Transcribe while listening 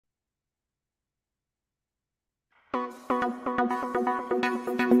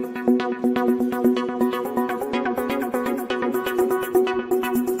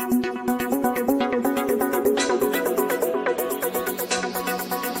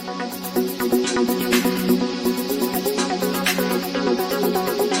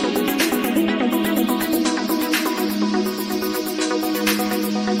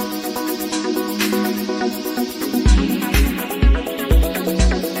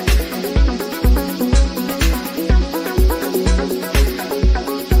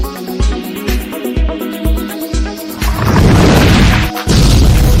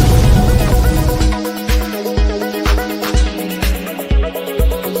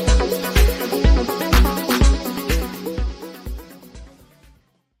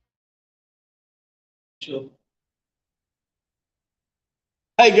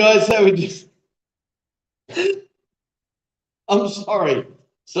Hey guys, how we just I'm sorry.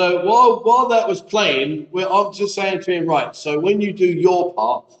 So while that was playing, I'm just saying to him, right, so when you do your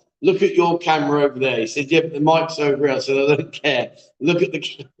part, look at your camera over there. He said, yeah, but the mic's over here. I said, I don't care. Look at the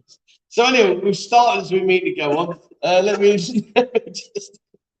cameras. So anyway, we've started as we mean to go on. Let me just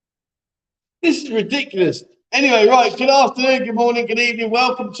this is ridiculous. Anyway, right, good afternoon, good morning, good evening.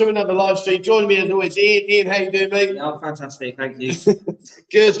 Welcome to another live stream. Joining me as always, Ian. Ian, how you doing, mate? Yeah, fantastic, thank you.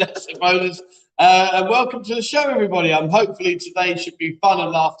 Good, that's the bonus. And welcome to the show, everybody. Hopefully today should be fun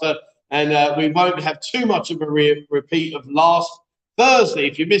and laughter, and we won't have too much of a repeat of last Thursday.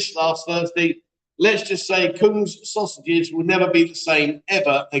 If you missed last Thursday, let's just say Kung's sausages will never be the same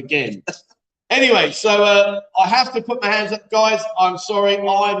ever again. Anyway, so I have to put my hands up, guys. I'm sorry,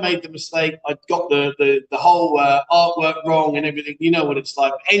 I made the mistake. I got the whole artwork wrong and everything. You know what it's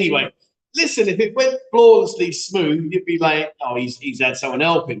like. But anyway, listen, if it went flawlessly smooth, you'd be like, oh, he's had someone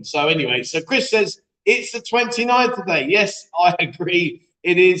help him. So anyway, so Chris says it's the 29th today. Yes, I agree.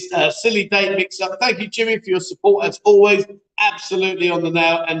 It is a silly date mix-up. Thank you, Jimmy, for your support as always. Absolutely on the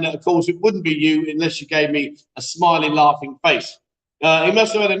nail. And of course, it wouldn't be you unless you gave me a smiling, laughing face. He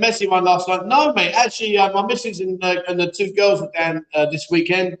must have had a messy one last night. No, mate. Actually, my missus and the two girls were down this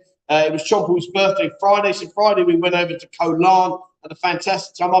weekend. It was Chomple's birthday Friday. So Friday we went over to Koh Larn. Had a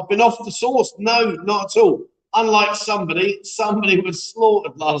fantastic time. I've been off the sauce. No, not at all. Unlike somebody was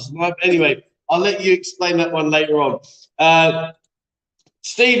slaughtered last night. But anyway, I'll let you explain that one later on.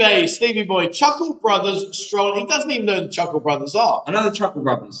 Stevie boy, Chuckle Brothers stroll. He doesn't even know who the Chuckle Brothers are. I know the Chuckle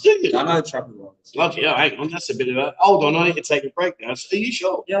Brothers. Do you? I know the Chuckle Brothers. Bloody hell, hang on, that's a bit of a. Hold on, I need to take a break now. Are you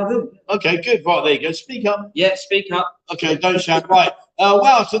sure? Yeah, I do. Okay, good. Right, there you go. Speak up. Yeah, speak up. Okay, don't shout. Right.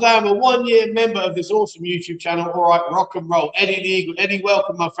 Wow, today I'm a 1-year member of this awesome YouTube channel. All right, rock and roll. Eddie the Eagle. Eddie,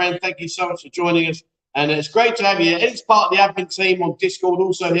 welcome, my friend. Thank you so much for joining us. And it's great to have you here. Eddie's part of the admin team on Discord,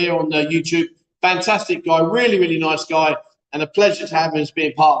 also here on YouTube. Fantastic guy, really, really nice guy. And a pleasure to have him as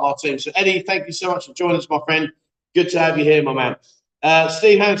being part of our team. So, Eddie, thank you so much for joining us, my friend. Good to have you here, my man.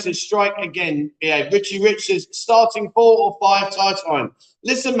 Steve Hanson says, strike again. Yeah, Richie Rich says, starting 4 or 5 Thai time.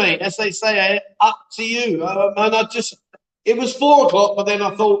 Listen, mate, as they say, up to you. And it was 4 o'clock, but then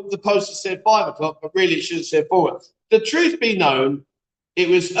I thought the poster said 5 o'clock, but really it should have said 4. The truth be known, it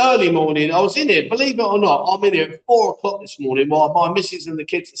was early morning. I was in here, believe it or not, I'm in here at 4 o'clock this morning while my missus and the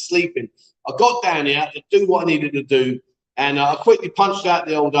kids are sleeping. I got down here to do what I needed to do. And I quickly punched out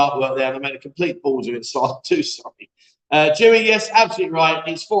the old artwork there and I made a complete balls of it. So I'm too sorry. Jimmy, yes, absolutely right.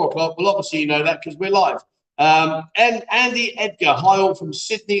 It's 4 o'clock. Well, obviously, you know that because we're live. And Andy Edgar, hi all from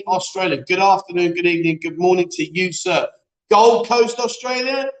Sydney, Australia. Good afternoon, good evening, good morning to you, sir. Gold Coast,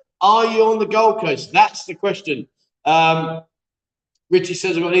 Australia? Are you on the Gold Coast? That's the question. Richie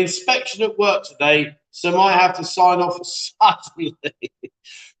says, I've got an inspection at work today, so I might have to sign off suddenly.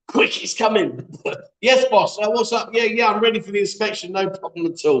 Quick, he's coming. Yes, boss. What's up? Yeah, I'm ready for the inspection. No problem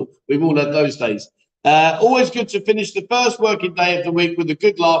at all. We've all had those days. Always good to finish the first working day of the week with a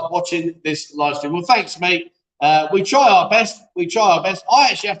good laugh watching this live stream. Well, thanks, mate. We try our best. I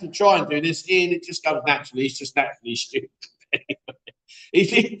actually have to try and do this. Ian, it just comes naturally. He's just naturally stupid. I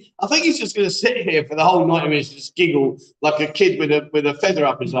think he's just going to sit here for the whole 90 minutes and just giggle like a kid with a feather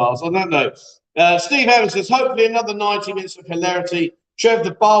up his arse. I don't know. Steve Evans says, hopefully another 90 minutes of hilarity. Trev,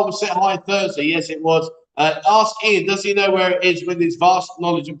 the bar was set high Thursday. Yes, it was. Ask Ian, does he know where it is with his vast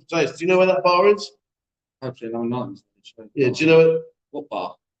knowledge of potatoes? Do you know where that bar is? Hopefully, I'm not. Yeah, do you know it? What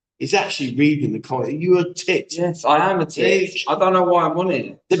bar? He's actually reading the comment. You a tit. Yes, I am a tit. I don't know why I'm on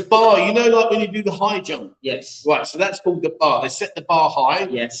it. The bar, you know, like when you do the high jump? Yes. Right, so that's called the bar. They set the bar high.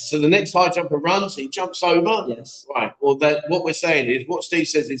 Yes. So the next high jumper runs, he jumps over. Yes. Right, well, what we're saying is, what Steve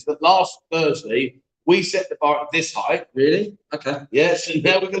says is that last Thursday, we set the bar at this height. Really? Okay. Yeah, so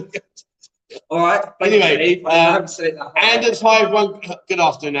now we're going to go. All right. Anyway, Anders, Anders, hi everyone. Good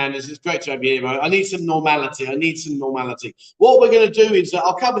afternoon, Anders. It's great to have you here, mate. I need some normality. What we're going to do is,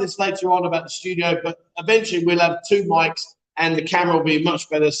 I'll cover this later on about the studio, but eventually we'll have 2 mics and the camera will be much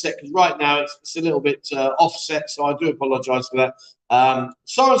better set, because right now it's a little bit offset, so I do apologise for that.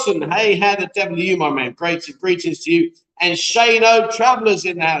 Sorensen, hey, how the devil are you, my man? Greetings to you. And Shano, travellers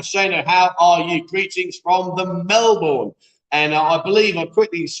in the house. Shano, how are you? Greetings from the Melbourne. And I believe I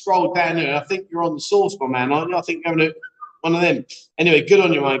quickly scrolled down here. I think you're on the source, my man, aren't you? I think you're having one of them. Anyway, good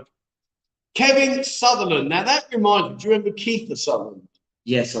on you, mate. Kevin Sutherland. Now, that reminds me, do you remember Keith Sutherland?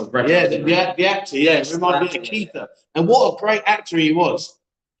 Yes, I've read the actor, yeah. It reminded me of Keith. And what a great actor he was.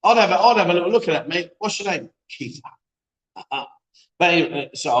 I'd have a little look at that, mate. What's your name? Keith. But anyway,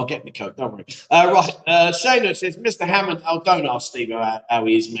 so I'll get the code, don't worry. Right, Shana says, Mr. Hammond, don't ask Steve how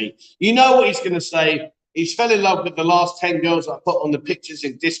he is, mate. You know what he's going to say. He's fell in love with the last 10 girls I put on the pictures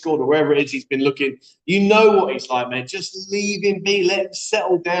in Discord or wherever it is he's been looking. You know what he's like, man. Just leave him be. Let him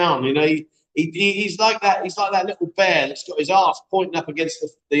settle down. You know, he's like that. He's like that little bear that's got his arse pointing up against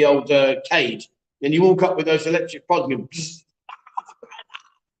the old cage. And you walk up with those electric pods and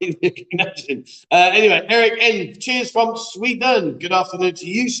anyway, Eric N. Cheers from Sweden. Good afternoon to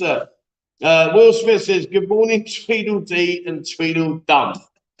you, sir. Will Smith says, good morning, Tweedledee and Tweedledum.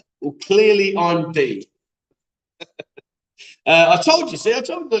 Well, clearly I'm D. I told you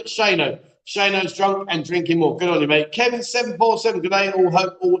that Shano's drunk and drinking more. Good on you, mate. Kevin 747, good day. All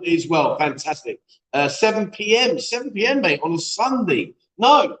hope all is well. Fantastic. 7 p.m., mate, on a Sunday.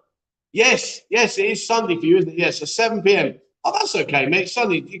 No. Yes, it is Sunday for you, isn't it? Yes, so 7 p.m. Oh, that's okay, mate.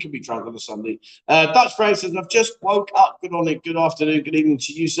 Sunday, you can be drunk on a Sunday. Dutch Frank says, I've just woke up. Good on it. Good afternoon. Good evening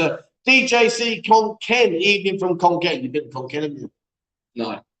to you, sir. DJC Conken, evening from Conken. You've been to Conken, haven't you?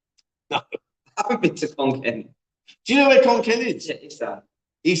 No. I haven't been to Conken. Do you know where Conken is? Yeah, it's that.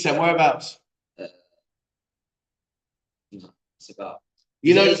 Eastham, whereabouts? No, it's about.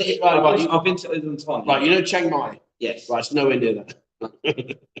 You know, I've been to Udon. Right, you know Chiang Mai? Yes. Right, it's nowhere near that.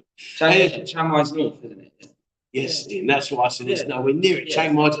 Chiang Mai's north, isn't it? Yes, and that's what I said. It's nowhere near it.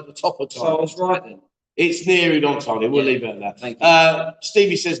 Chiang Mai's at the top of Thailand. So I was right then. It's near Udon Thailand. We'll leave it at that. Thank you.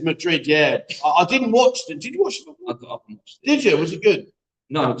 Stevie says Madrid. Yeah, I didn't watch it. Did you watch it? I got up and watched it. Did you? Was it good?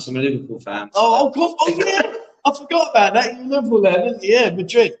 No, because I'm a Liverpool fan. Oh, yeah. I forgot about that. You're Liverpool there, didn't you? Yeah,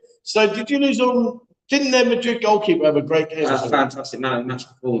 Madrid. So did you lose on? Didn't their Madrid goalkeeper have a great game? That's fantastic match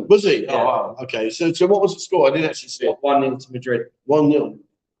performance. Was he? Yeah. Oh, wow. Okay. So what was the score? I didn't actually see it. 1-0 to Madrid. 1-0.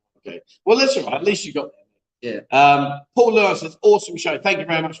 Okay. Well, that's all right. At least you got there. Yeah. Paul Lewis says, awesome show. Thank you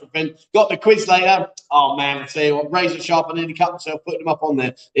very much for Ben. Got the quiz later. Oh, man. I tell you what, razor sharp. I nearly cut myself putting them up on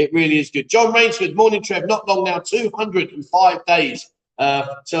there. It really is good. John Rainsford, morning, Trev. Not long now. 205 days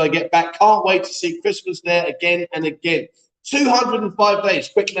till I get back. Can't wait to see Christmas there again and again. 205 days.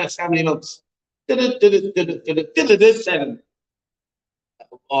 Quick maths. How many months? 7.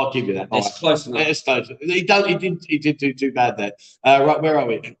 I'll give you that. It's close enough. It's close. He did do too bad there. Right, where are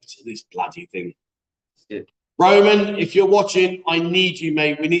we? This bloody thing. Good. Roman, if you're watching, I need you,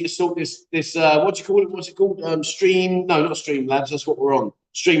 mate. We need to sort this. What do you call it? What's it called? Stream? No, not Streamlabs. That's what we're on.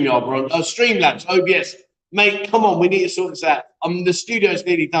 StreamYard. We're on. Streamlabs. OBS, mate. Come on, we need to sort this out. The studio's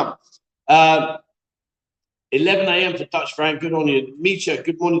nearly done. 11 a.m. for Dutch Frank. Good on you. Misha,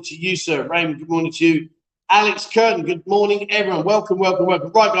 good morning to you, sir. Raymond, good morning to you. Alex Curtin, good morning, everyone. Welcome. Right,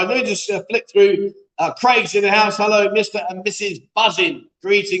 guys, let me just flick through. Craig's in the house. Hello, Mr. and Mrs. Buzzin.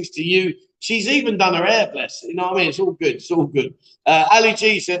 Greetings to you. She's even done her hair, bless. You know what I mean? It's all good. It's all good. Ali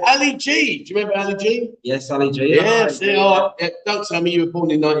G said, Ali G. Do you remember Ali G? Yes, Ali G. Yeah, see, all right. Don't tell me you were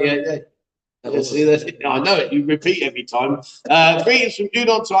born in 98. Yeah. See, I know it. You repeat every time. Greetings from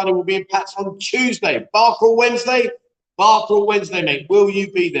Udon Thailand. Will be in Pats on Tuesday. Barkerel Wednesday, mate. Will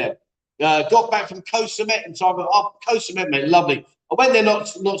you be there? Got back from Koh Samet in time. Koh Samet, mate. Lovely. I went there not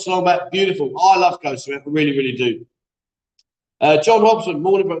so long back. Beautiful. I love Koh Samet. I really, really do. John Hobson,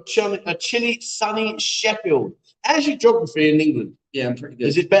 morning from chilly, sunny Sheffield. How's your geography in England? Yeah, I'm pretty good.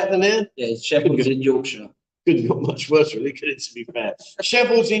 Is it better than there? Yeah, Sheffield's in Yorkshire. Couldn't got much worse, really, could it, to be fair?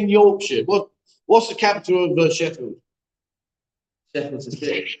 Sheffield's in Yorkshire. What's the capital of Sheffield? Sheffield's a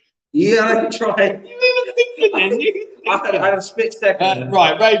city. Yeah, I can try. I had a split second.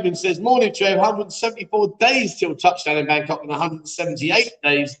 Right, Raven says, morning, Trev. 174 days till touchdown in Bangkok and 178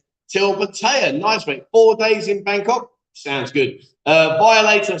 days till Pattaya. Nice, mate. 4 days in Bangkok. Sounds good.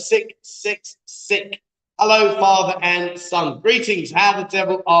 Violator, sick. Hello, father and son. Greetings. How the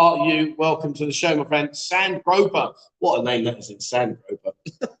devil are you? Welcome to the show, my friend. Sand Groper. What a name that is, Sand Groper.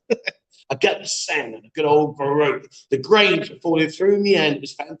 I get the sand and a good old baroque. The grains are falling through me and it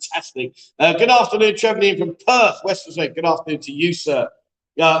was fantastic. Good afternoon, Trevor Ian from Perth, West Australia. Good afternoon to you, sir.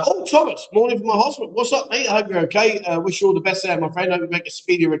 Oh, Thomas, morning from my hospital. What's up, mate? I hope you're okay. Wish you all the best there, my friend. Hope you make a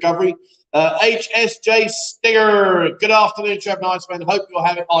speedy recovery. HSJ Stinger. Good afternoon, Trevor Iceman. Hope you're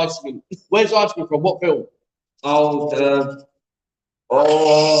having Iceman. Where's Iceman from? What film? Oh,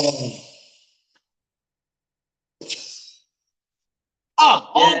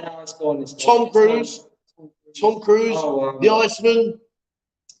 yeah, no, it's gone. Tom Cruise. Tom Cruise. The Iceman.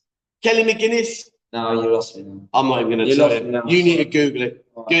 Kelly McGuinness. No, you lost me now. I'm not even going to tell you. You need to Google it.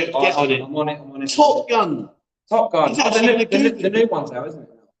 Get on it. I'm on it. Top Gun. Top Gun. The new one's out, isn't it?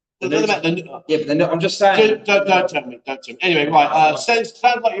 Yeah, but I'm just saying. Don't tell me. Don't tell me. Anyway, right. Sounds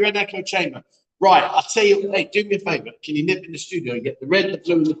like you're in an echo chamber. Right. I'll tell you. Hey, do me a favour. Can you nip in the studio and get the red, the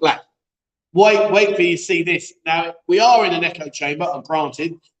blue, and the black? Wait for you to see this. Now, we are in an echo chamber, I'm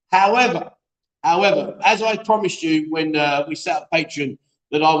granted. However, as I promised you when we set up Patreon,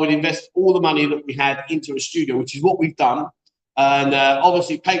 that I would invest all the money that we had into a studio, which is what we've done. And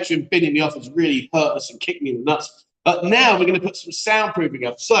obviously, Patreon been in the office really hurt us and kicked me in the nuts. But now we're going to put some soundproofing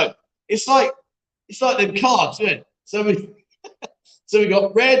up. So it's like them cards, yeah. So we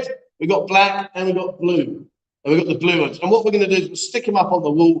got red, we got black, and we got blue. And we've got the blue ones. And what we're going to do is we'll stick them up on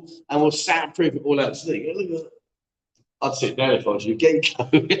the wall and we'll soundproof it all out. So look at that. I'd sit down if I was you. Get go.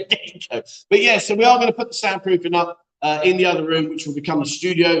 But yeah, so we are going to put the soundproofing up in the other room, which will become the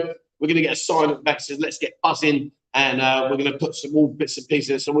studio. We're going to get a sign at the back that says, let's get buzzing. And we're going to put some more bits and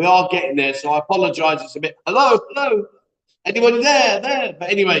pieces. So we are getting there. So I apologize. It's a bit, hello. Anybody there?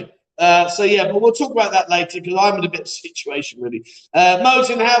 But anyway, so yeah, but we'll talk about that later because I'm in a bit of a situation, really. Mo's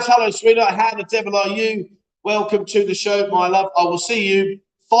in the house. Hello, sweetheart. How the devil are you? Welcome to the show, my love. I will see you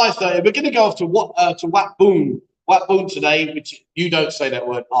 5:30. We're going to go off to Wat Boon today, which you don't say that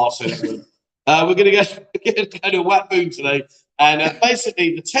word. I'll say that word. We're going to go to Wat Boon today, and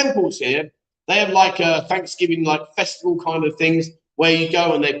basically the temples here, they have like a Thanksgiving like festival kind of things where you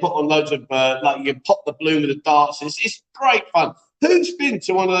go and they put on loads of like you pop the balloon with the darts. It's great fun. Who's been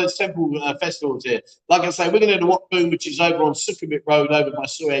to one of those temple festivals here? Like I say, we're going to Wat Boon, which is over on Sukhumvit Road, over by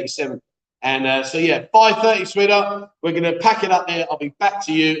Sui 87. And so, yeah, 5:30, sweetheart. We're going to pack it up there. I'll be back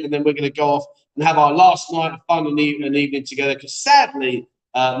to you. And then we're going to go off and have our last night of fun and an evening together. Because sadly,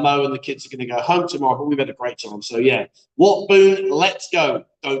 Mo and the kids are going to go home tomorrow. But we've had a great time. So, yeah, Wat Boon, let's go.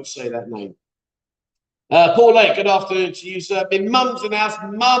 Don't say that name. Paul Lake, good afternoon to you, sir. My mum's in the house.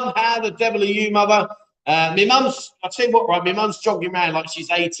 Mum, how the devil are you, mother? My mum's, I'll tell you what, right? My mum's jogging around like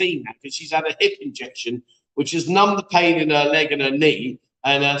she's 18 now because she's had a hip injection, which has numbed the pain in her leg and her knee.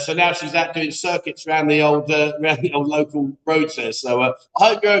 And so now she's out doing circuits around the old local roads there. So I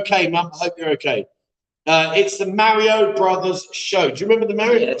hope you're okay, Mum. I hope you're okay. It's the Mario Brothers show. Do you remember the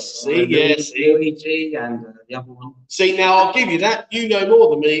Mario? Yes. Yes. Luigi and the other one. See, now I'll give you that. You know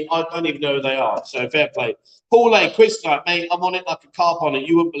more than me. I don't even know who they are. So fair play. Paul A, quiz time, mate. I'm on it like a carp on it.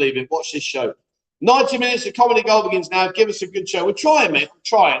 You wouldn't believe it. Watch this show. 90 minutes of comedy gold begins now. Give us a good show. We're trying, mate. We're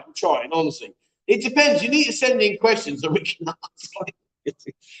trying, honestly. It depends. You need to send in questions that we can ask.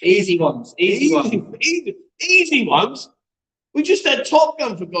 Easy ones. Easy ones. We just had Top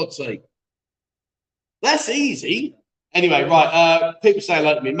Gun, for God's sake. That's easy. Anyway, right. People say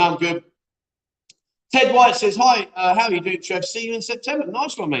hello to me. Mum, good. Ted White says, hi, how are you doing, Trev? See you in September.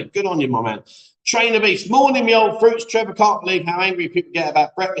 Nice one, mate. Good on you, my man. Trainer Beast. Morning, me old fruits. Trevor, can't believe how angry people get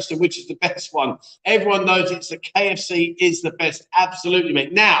about breakfast and which is the best one. Everyone knows it's the KFC is the best. Absolutely,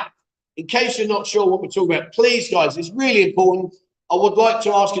 mate. Now, in case you're not sure what we're talking about, please, guys, it's really important. I would like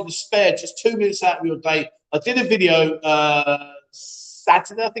to ask you to spare just 2 minutes out of your day. I did a video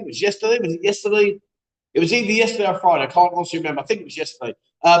Saturday, I think it was yesterday. Was it yesterday? It was either yesterday or Friday. I can't honestly remember. I think it was yesterday.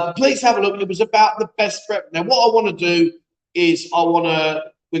 Please have a look. It was about the best prep. Now, what I want to do is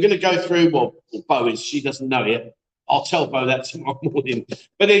we're going to go through, well, Bo is, she doesn't know yet. I'll tell Bo that tomorrow morning.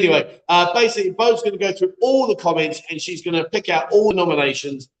 But anyway, basically, Bo's going to go through all the comments and she's going to pick out all the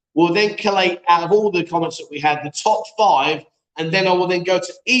nominations. We'll then collate out of all the comments that we had, the top 5. And then I will then go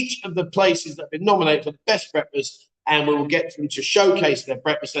to each of the places that have been nominated for the best breakfast, and we will get them to showcase their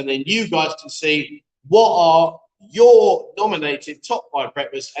breakfast. And then you guys can see what are your nominated top 5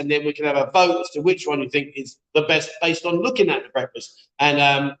 breakfasts, and then we can have a vote as to which one you think is the best based on looking at the breakfast.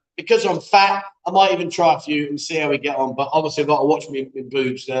 And because I'm fat, I might even try a few and see how we get on. But obviously, I've got to watch me with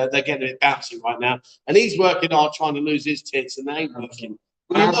boobs. They're getting a bit bouncy right now. And he's working hard trying to lose his tits, and they ain't working.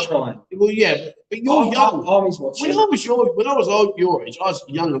 I'm trying. Well, yeah, but you're young. When I was your age, I was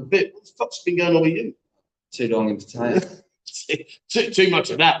young a bit. What the fuck's been going on with you? Too long in Pattaya. too much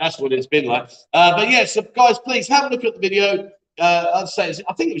of that. That's what it's been like. But yeah, so guys, please have a look at the video. I'd say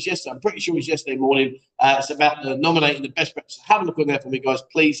I think it was yesterday. I'm pretty sure it was yesterday morning. It's about nominating the best breakfast. Have a look on there for me, guys.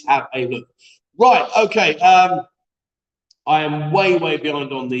 Please have a look. Right. Okay. I am way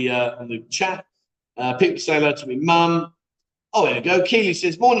behind on the chat. People saying hello to me, mum. Oh, there we go. Keely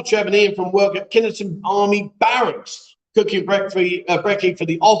says, morning, Trevor and Ian from work at Kinnerton Army Barracks. Cooking brekkie for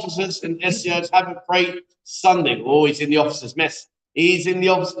the officers and SCOs. Have a great Sunday. Oh, he's in the officers' mess. He's in the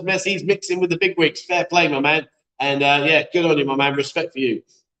officers' mess. He's mixing with the big wigs. Fair play, my man. And yeah, good on you, my man. Respect for you.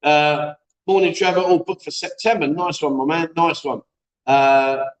 Morning, Trevor. All booked for September. Nice one, my man. Nice one.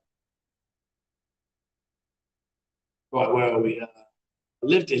 Right, where are we?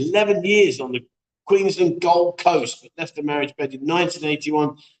 Lived 11 years on the Queensland Gold Coast, but left the marriage bed in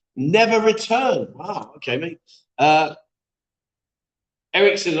 1981. Never returned. Wow. Okay, mate.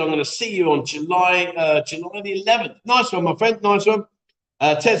 Eric says, I'm going to see you on July the 11th. Nice one, my friend. Nice one.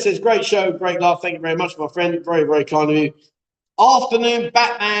 Ted says, great show, great laugh. Thank you very much, my friend. Very kind of you. Afternoon,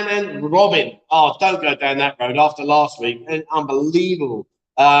 Batman and Robin. Oh, don't go down that road after last week. Unbelievable.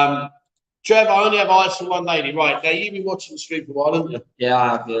 Trevor, I only have eyes for one lady. Right, now you've been watching the stream for a while, haven't you? Yeah, I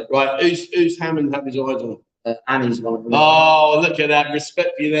have, yeah. Right, who's Hammond have his eyes on? Annie's one of them. Oh, look at that.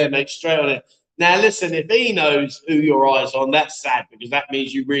 Respect for you there, mate. Straight on it. Now, listen, if he knows who your eyes on, that's sad because that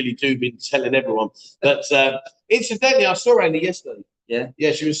means you really do been telling everyone. But incidentally, I saw Annie yesterday. Yeah?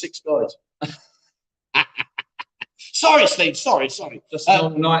 Yeah, she was 6 guys. Sorry, Steve. Sorry. Just a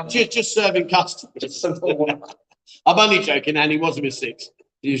normal night. Just serving customers. Just a normal night. I'm only joking, Annie wasn't with 6.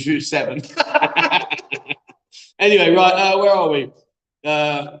 She was 7. Anyway, right, where are we?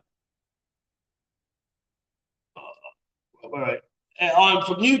 Where I'm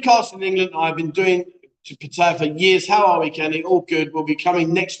from Newcastle in England. I've been doing to Pattaya for years. How are we, Kenny? All good. We'll be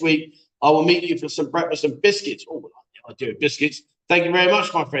coming next week. I will meet you for some breakfast and biscuits. Oh, I do biscuits. Thank you very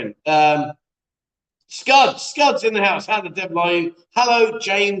much, my friend. Scud's in the house. How the devil are you? Hello,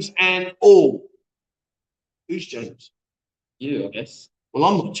 James and all. Who's James? You, I guess. Well,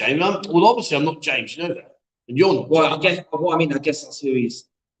 I'm not James. Well, obviously, I'm not James. You know that. And you're not. Well, I guess that's who he's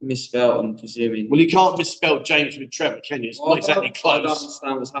misspelled, I'm presuming. Well, you can't misspell James with Trevor, can you? It's not exactly close. I don't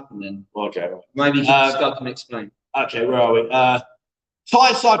understand what's happening. Okay. Right. Maybe Scud can explain. Okay, where are we? Ty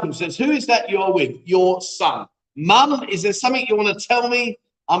Cycling says, who is that you're with? Your son. Mum, is there something you want to tell me?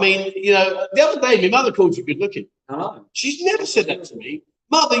 I mean, you know, the other day, my mother called you good looking. I know. She's never said that to me.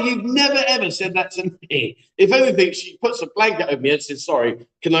 Mother, you've never, ever said that to me. If anything, she puts a blanket over me and says, sorry,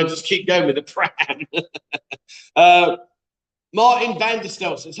 can I just keep going with the pram? Martin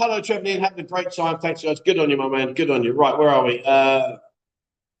Vanderstel says, hello, Trevor, and having a great time. Thanks, guys. Good on you, my man. Good on you. Right, where are we?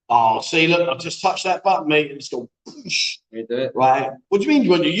 Oh, see, look, I've just touched that button, mate, and it's gone, whoosh. You do it. Right. What do you mean you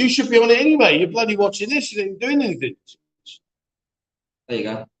want to? You should be on it anyway. You're bloody watching this. You ain't doing anything. There you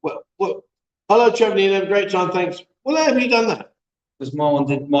go. Well, hello, Trevor, and have a great time. Thanks. Well, how have you done that? Because my one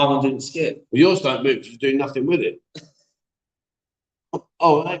didn't skip. Well, yours don't move. You're doing nothing with it.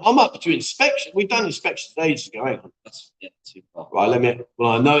 Oh, I'm up to inspection. We've done inspections ages ago. Hang on. That's too far. Right, let me.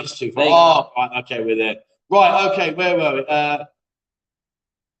 Well, I know it's too far. Oh, right, okay, we're there. Right, okay, where were we?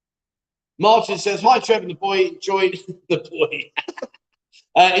 Martin says, hi, Trevor, the boy enjoyed the boy.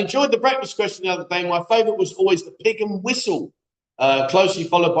 Enjoyed the breakfast question the other day. My favourite was always the pig and whistle, closely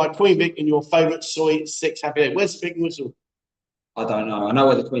followed by Queen Vic and your favourite soy 6 happy day. Where's the pig and whistle? I don't know. I know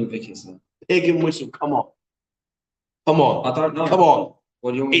where the Queen Vic is. Though. Pig and whistle, come on. Come on. I don't know. Come on.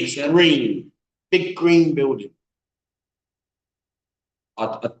 What do you want me to say? It's green. Big green building.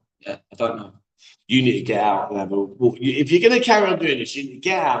 I don't know. You need to get out and have a walk. If you're going to carry on doing this, you need to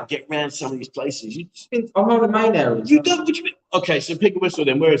get out, get around some of these places. I know the main areas. You don't. What do you mean? Okay, so pig and whistle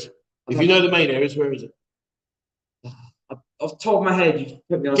then. Where is it? If you know the main areas, where is it? Off the top of my head, you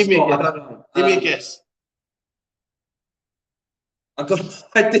put me on Give the spot. me a guess. I don't know. Give me a guess.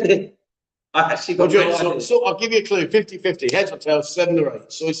 I did. I actually got so I'll give you a clue. 50-50. Heads or tails, 7 or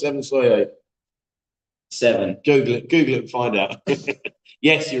 8. Soy 7, soy 8. 7. Google it and find out.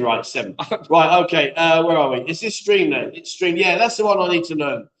 Yes, you're right. 7. Right, okay. Where are we? Is this stream then? It's stream. Yeah, that's the one I need to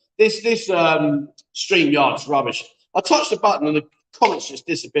learn. This stream yard's rubbish. I touched the button and the comments just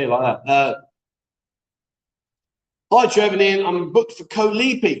disappear like that. Hi, Trevor and Ian. I'm booked for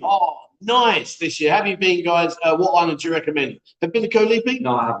Kolipi. Oh, nice this year. Have you been, guys? What island do you recommend? Have you been to Kolipi?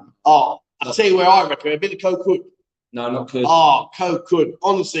 No, I haven't. Oh, I'll tell you where I recommend. Been to Koh Kud? No, not Kud. Oh, Koh Kud.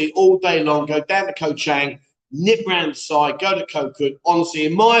 Honestly, all day long, go down to Koh Chang, nip round the side, go to Koh Kud. Honestly,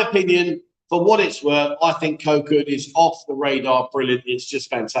 in my opinion, for what it's worth, I think Koh Kud is off the radar. Brilliant. It's just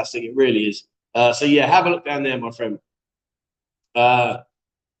fantastic. It really is. So, yeah, have a look down there, my friend.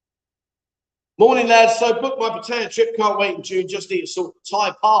 Morning, lads. So, booked my Pattaya trip. Can't wait in June. Just need to sort the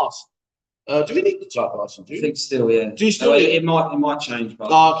Thai pass. Do we need the Thai pass in June? I think still, yeah. Do you still? It might change, but.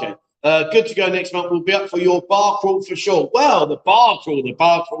 Oh, okay. Good to go next month. We'll be up for your bar crawl for sure. Well, the bar crawl. Do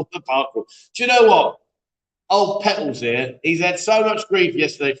you know what? old Petals here. He's had so much grief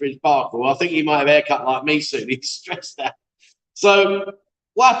yesterday for his barcode. I think he might have a haircut like me soon. He's stressed out. So,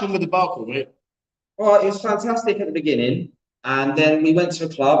 what happened with the barcode, mate? Well, it was fantastic at the beginning, and then we went to a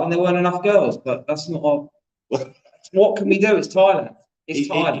club and there weren't enough girls. But that's not our. What can we do? It's Thailand. It's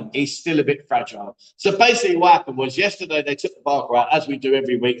Thailand. He's still a bit fragile. So basically, what happened was yesterday they took the barcode out as we do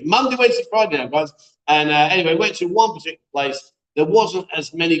every week, Monday, Wednesday, Friday now, guys. And anyway, went to one particular place. There wasn't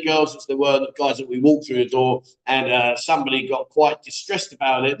as many girls as there were the guys that we walked through the door, and somebody got quite distressed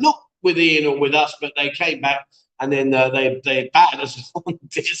about it. Not with Ian or with us, but they came back and then they battered us on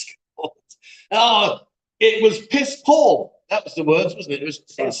Discord. Oh, it was piss poor. That was the words, wasn't it? It was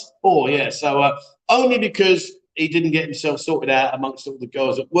piss poor, yeah. So only because he didn't get himself sorted out amongst all the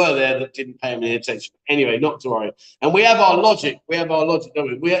girls that were there that didn't pay him any attention. Anyway, not to worry. And we have our logic. Don't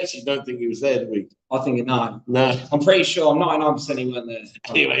we? We actually don't think he was there, do we? I think no. No. I'm pretty sure. I'm 99% he weren't there.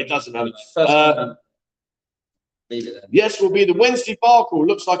 Anyway, it doesn't matter. Leave it then. Yes, will be the Wednesday bar call.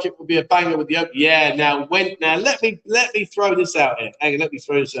 Looks like it will be a banger with the open. Yeah. Now let me throw this out here. Hang on, let me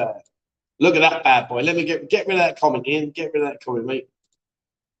throw this out. Look at that bad boy. Let me get rid of that comment, Ian. Get rid of that comment, mate.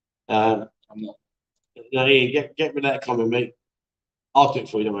 I'm not. No, Ian, get rid of that comment, mate. I'll do it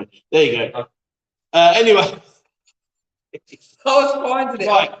for you, mate. There you go. Anyway. I was finding it.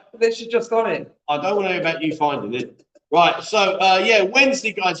 Right. This is just on it. I don't want to know about you finding it. Right. So, yeah,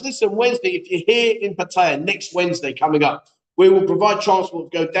 Wednesday, guys. Listen, Wednesday, if you're here in Pattaya, next Wednesday coming up, we will provide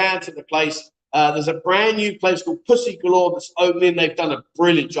transport to go down to the place. There's a brand new place called Pussy Galore that's opening. They've done a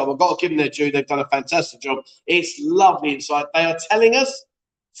brilliant job. I've got to give them their due. They've done a fantastic job. It's lovely inside. They are telling us,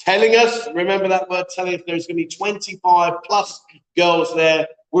 remember that word, telling us there's going to be 25 plus girls there.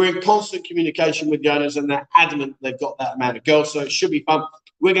 We're in constant communication with the owners, and they're adamant they've got that amount of girls, so it should be fun.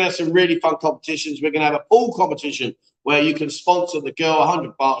 We're going to have some really fun competitions. We're going to have a pool competition where you can sponsor the girl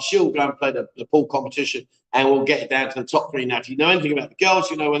 $100. She'll go and play the pool competition, and we'll get it down to the top three. Now, if you know anything about the girls,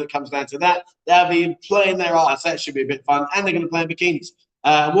 you know when it comes down to that, they'll be playing their arts. That should be a bit fun, and they're going to play in bikinis.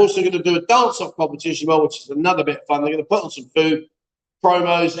 I'm also going to do a dance-off competition, well, which is another bit of fun. They're going to put on some food,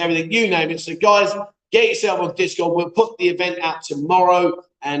 promos, everything, you name it. So, guys, get yourself on Discord. We'll put the event out tomorrow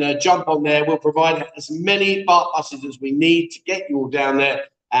and jump on there. We'll provide as many BART buses as we need to get you all down there.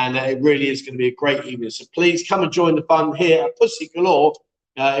 And it really is going to be a great evening. So please come and join the fun here at Pussy Galore.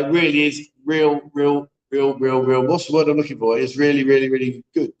 It really is real. What's the word I'm looking for? It's really, really, really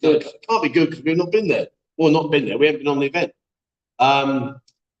good. Good. It can't be good because we've not been there. Well, not been there. We haven't been on the event. No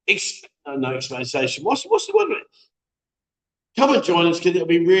explanation. What's the word? Come and join us because it'll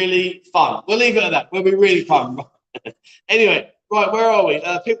be really fun. We'll leave it at that. We'll be really fun. Anyway, right, where are we?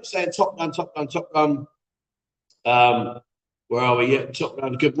 People saying Top Gun. Where are we? Yeah, Top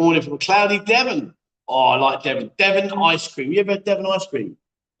Gun. Good morning from cloudy Devon. Oh, I like Devon. Devon ice cream. You ever had Devon ice cream?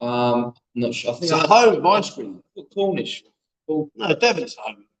 Not sure. I think it's a home of ice cream. Cornish. No, Devon's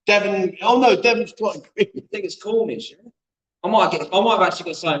home. Devon. Oh no, Devon's clotted cream. I think it's Cornish. Yeah? I might have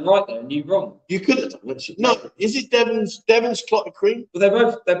actually got something right there and you wrong. You could have done actually. No, is it Devon's clotted cream?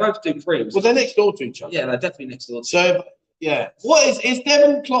 Well, they both do creams. Well, they're next door to each other. Yeah, they're definitely next door. So yeah, what is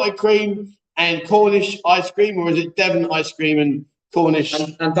Devon clotted cream and Cornish ice cream, or is it Devon ice cream and Cornish?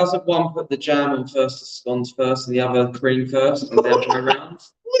 And doesn't one put the jam on first, the scones first, and the other cream first, and then go around?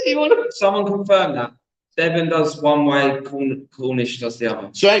 What do you want to? Someone confirm that. Devon does one way, Cornish does the other.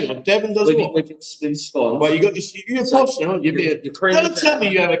 So hang on, Devon does what? With scones. Well, you got your posh now, aren't you? Your cream. Don't tell me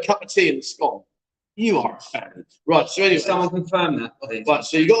you have a cup of tea and a scone. You are a fan. Right, so anyway. Someone confirm that, please. Right,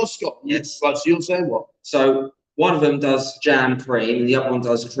 so you got a scone. Yes. Right, so you're saying what? So one of them does jam cream, and the other one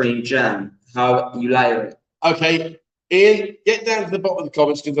does cream jam. How you layer it. Okay, Ian, get down to the bottom of the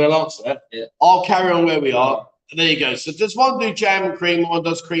comments because they'll answer that. Yeah. I'll carry on where we are. And there you go. So does one do jam and cream, one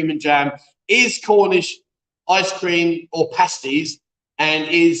does cream and jam? Is Cornish ice cream or pasties? And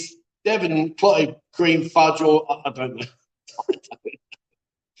is Devon clotted cream fudge or I don't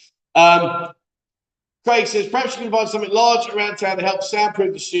know. Craig says, perhaps you can find something large around town to help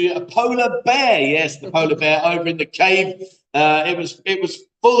soundproof the studio. A polar bear, yes, the polar bear over in the cave. It was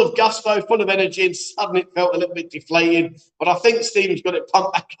full of gusto, full of energy, and suddenly it felt a little bit deflated. But I think Stephen's got it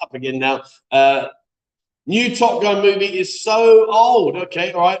pumped back up again now. New Top Gun movie is so old.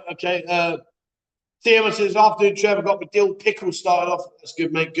 Okay, all right, okay. TM says, afternoon, Trevor got the dill pickle started off. That's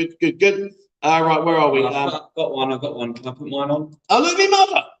good, mate. Good. All right, where are we? I've got one. Can I put mine on? Oh, look at me,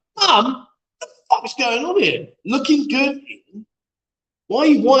 mother. Mum, what the fuck's going on here? Looking good. Why are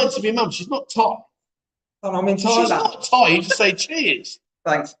you wanting to be mum? She's not tight. Oh, I'm in Thailand. She's not tight. You just say cheers.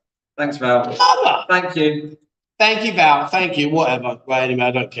 Thanks, Val. Mother. Thank you. Thank you, Val. Thank you. Whatever. Well, anyway,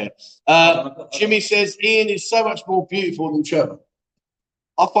 I don't care. Jimmy says Ian is so much more beautiful than Trevor.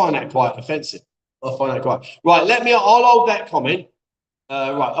 I find that quite offensive. I'll find that quite. Right, I'll hold that comment.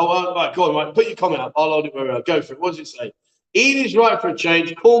 Right, go on, right, put your comment up. I'll hold it where go for it. What does it say? Ian is right for a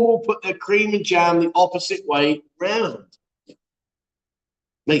change. Cornwall put their cream and jam the opposite way round.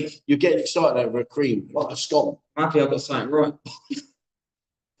 Mate, you're getting excited over a cream, like a scone. Happy I got something right.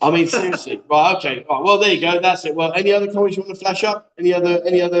 I mean, seriously. Right, okay. Right, well, there you go. That's it. Well, any other comments you want to flash up? Any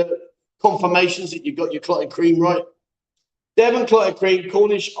other confirmations that you've got your clotted cream right? Devon clotted cream,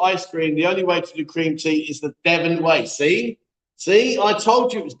 Cornish ice cream. The only way to do cream tea is the Devon way. See? I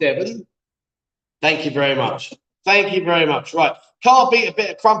told you it was Devon. Thank you very much. Thank you very much. Right. Can't beat a bit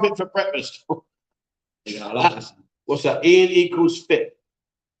of crumpet for breakfast. Yeah, I like that. What's that? Ian equals fit.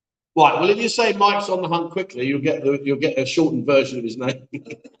 Right. Well, if you say Mike's on the hunt quickly, you'll get a shortened version of his name.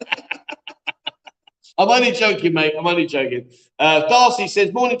 I'm only joking, mate. I'm only joking. Darcy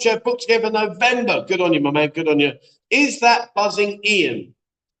says, morning, Chef. Put together November. Good on you, my man. Good on you. Is that buzzing Ian?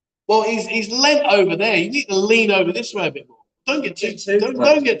 Well, he's leant over there. You need to lean over this way a bit more. Don't get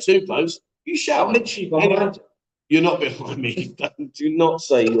too close. You shout. I'm literally behind you. You're not behind me. Do not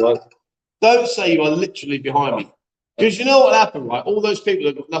say you are. Don't say you are literally behind me. Because you know what happened, right? All those people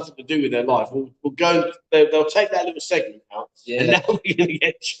that have got nothing to do with their life will go. They'll take that little segment out, and now we're going to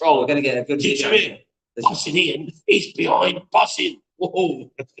get trolled. We're going to get a good video. Bussing Ian, he's behind bussing. Whoa.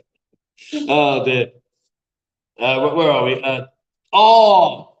 Oh dear. Where are we?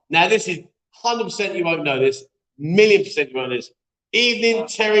 Now this is 100% you won't know this. 1,000,000% you won't know this. Evening,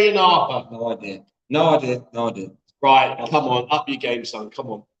 Terry and Arthur. No idea. Right, come on, up your game, son. Come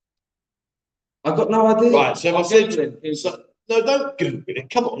on. I've got no idea. Right, so I said, no, don't Google it.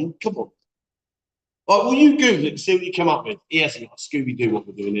 Come on. All right, will you Google it and see what you come up with? He hasn't got Scooby-Doo what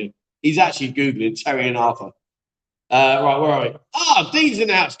we're doing here. He's actually Googling Terry and Arthur. Right, where are we? Dean's in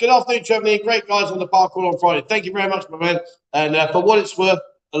the house. Good afternoon, Trevor. Great guys on the parkour on Friday. Thank you very much, my man. And for what it's worth,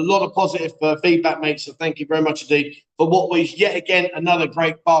 a lot of positive feedback, mate. So thank you very much indeed for what was yet again another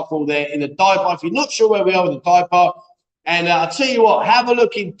great parkour there in the dive bar. If you're not sure where we are with the dive bar, and I'll tell you what, have a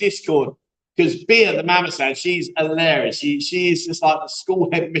look in Discord because Bea, the Mamasan, she's hilarious. She is just like the school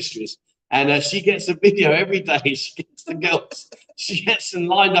headmistress. And she gets a video every day. She gets the girls. She gets them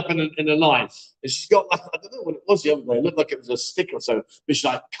lined up in a line. And she's got, like, I don't know what it was the other day. It looked like it was a stick or so. But she's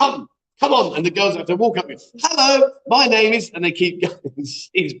like, come on. And the girls have to walk up and go, hello, my name is, and they keep going.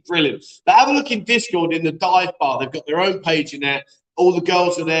 She's brilliant. But have a look in Discord in the dive bar. They've got their own page in there. All the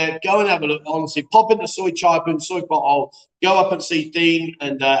girls are there. Go and have a look. Honestly, pop into Soy Chipun, Soy Pothole. Go up and see Dean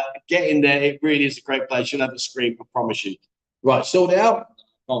and get in there. It really is a great place. You'll have a scream, I promise you. Right, sort it out.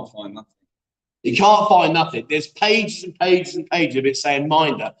 Can't find nothing. You can't find nothing. There's pages and pages and pages of it saying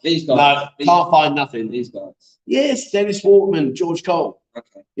Minder. These guys. No, can't find nothing. These guys. Yes, Dennis Waterman, George Cole.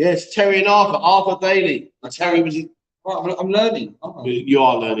 Okay. Yes, Terry and Arthur Daly. Terry was. Right, I'm learning. You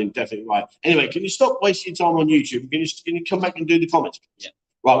are learning, definitely right. Anyway, can you stop wasting your time on YouTube? Can you come back and do the comments? Yeah.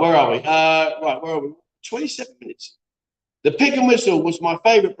 Right, where are we? Where are we? 27 minutes. The Pick and Whistle was my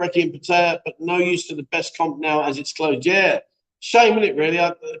favourite brekkie in Pattaya, but no use to the best comp now as it's closed. Yeah. Shame, isn't it, really?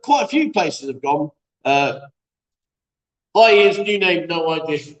 Quite a few places have gone. Hi, Ian's new name, no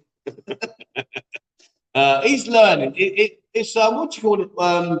idea. He's learning. It's what do you call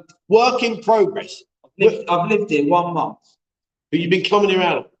it? Work in progress. I've lived here 1 month. But you've been coming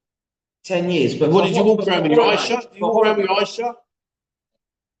around 10 years. But what did you walk around with your eyes shut? You walk around with your eyes shut?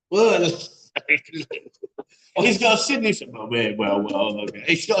 Well, he's got a Sydney. Well, okay.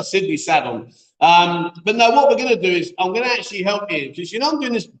 He's got a Sydney sad on. But no, what we're going to do is I'm going to actually help you because I'm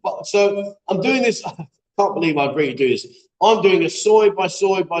doing this. So I'm doing this. I can't believe I agreed to do this. I'm doing a soy by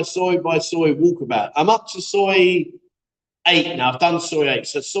soy walkabout. I'm up to soy 8 now. I've done soy 8.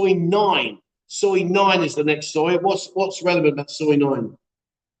 So soy 9. Soy 9 is the next soy. What's relevant about soy 9?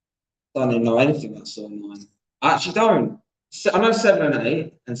 I don't even know anything about soy 9. I actually don't. I know 7 and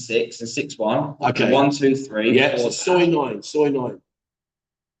 8 and 6 and 6 1. Okay. 1, 2, 3. Yeah. So soy 9.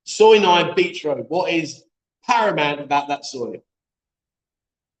 Soy 9 Beach Road. What is paramount about that soy?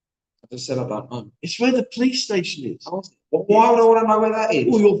 I just said I don't know. It's where the police station is. Well, why would I want to know where that is?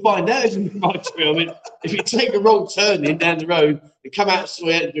 Well, you'll find out if if you take a wrong turn in down the road and come out of Soy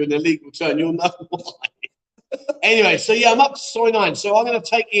 8 and do an illegal turn, you'll know why. Anyway, so yeah, I'm up to Soy 9. So I'm going to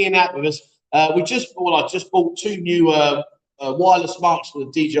take Ian out with us. I just bought 2 new wireless marks for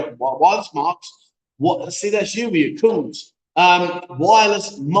the DJ. Wireless marks. What? See, that's you with your cools.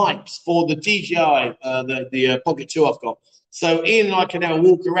 Wireless mics for the DJI, the Pocket 2 I've got. So Ian and I can now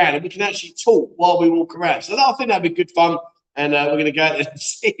walk around and we can actually talk while we walk around. So I think that'd be good fun. And we're going to go out there and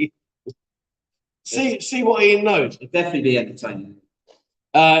see what Ian knows. It'd definitely be entertaining.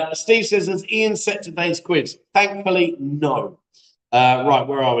 Steve says, has Ian set today's quiz? Thankfully, no. Right,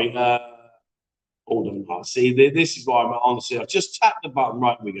 where are we? Hold on, now. See, this is why I'm honestly. I've just tapped the button.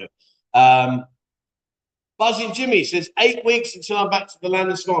 Right, we go. Buzzing Jimmy says 8 weeks until I'm back to the land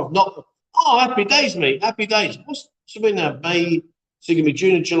of smiles. Not. Oh, happy days, mate. Happy days. What's been now? May. So you're gonna be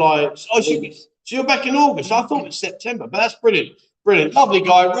June and July. Oh, so you're back in August. I thought it was September, but that's brilliant. Brilliant, lovely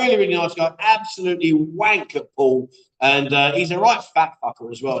guy, really, really nice guy. Absolutely wank at Paul, and he's a right fat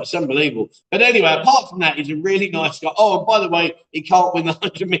fucker as well. It's unbelievable. But anyway, apart from that, he's a really nice guy. Oh, and by the way, he can't win the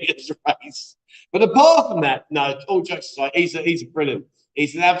 100 meters race. But apart from that, no, all jokes aside, he's a brilliant.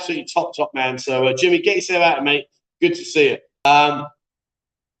 He's an absolutely top man. So Jimmy, get yourself out, mate. Good to see you.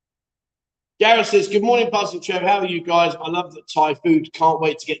 Gareth says, "Good morning, Buzz and Trev. How are you guys? I love the Thai food. Can't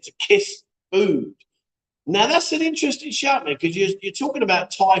wait to get to Kiss Food." Now, that's an interesting shout, man, because you're talking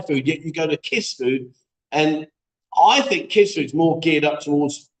about Thai food, yet you go to Kiss Food. And I think Kiss Food's more geared up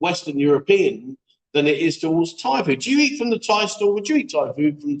towards Western European than it is towards Thai food. Do you eat from the Thai store? Would you eat Thai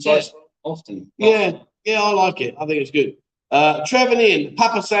food from the Thai store? Often. Yeah, I like it. I think it's good. Trevor and Ian,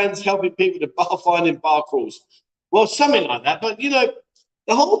 Papa Sands helping people to bar finding bar crawls. Well, something like that. But, you know,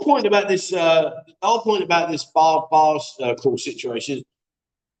 the whole point about this bar crawl situation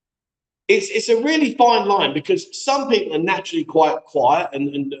is it's a really fine line, because some people are naturally quite quiet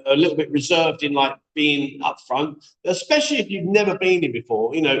and a little bit reserved in like being upfront, especially if you've never been in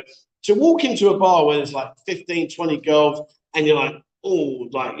before. You know, to walk into a bar where there's like 15, 20 girls and you're like, oh,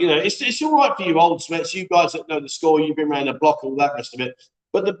 like, you know, it's all right for you old sweats, you guys that know the score, you've been around the block, all that rest of it.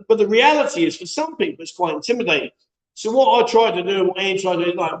 But the reality is, for some people, it's quite intimidating. So what I try to do, what Ian tried to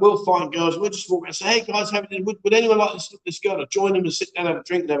do, is like, we'll find girls, we'll just walk around and say, hey guys, would anyone like this girl to join them and sit down, have a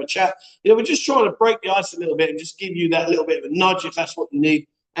drink and have a chat? You know, we're just trying to break the ice a little bit and just give you that little bit of a nudge if that's what you need.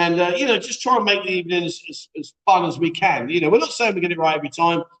 And, you know, just try and make the evening as fun as we can. You know, we're not saying we get it right every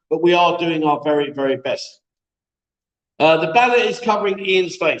time, but we are doing our very, very best. The banner is covering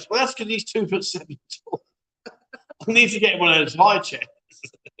Ian's face. Well, that's because he's 2'7" tall. I need to get one of those high chairs.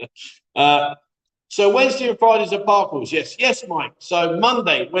 So Wednesday and Fridays are parkours. Yes, Mike. So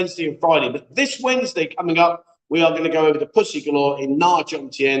Monday, Wednesday and Friday. But this Wednesday coming up, we are going to go over to Pussy Galore in Nha Jom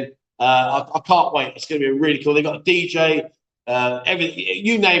Tien. I can't wait. It's going to be really cool. They've got a DJ, everything.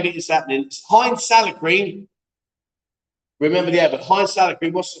 You name it, it's happening. It's Heinz Salad Cream. Remember the advert. Heinz Salad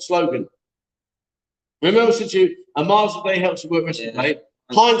Cream. What's the slogan? Remember, since a miles a day helps you work rest of the day.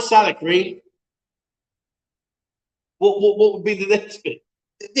 Heinz Salad Cream. What would be the next bit?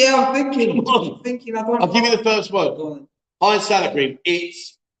 Yeah, I'm thinking. I'll give you the first one. Heinz Salad Cream.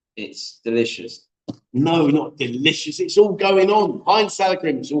 It's delicious. No, not delicious. It's all going on. Heinz Salad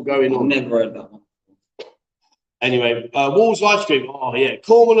Cream. It's all going on. I've never heard that one. Anyway, Walls Ice Cream. Oh yeah,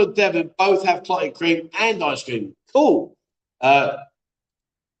 Cornwall and Devon both have clotted cream and ice cream. Cool.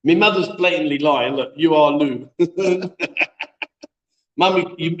 My mother's blatantly lying. Look, you are Lou.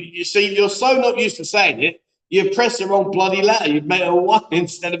 Mummy, you see, you're so not used to saying it. You pressed the wrong bloody letter. You've made a 1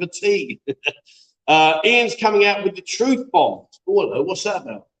 instead of a T. Ian's coming out with the truth bomb. Oh, hello. What's that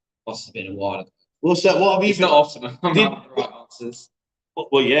about? Must have been a while ago. What's that? What have you? It's not often I'm not the right answers.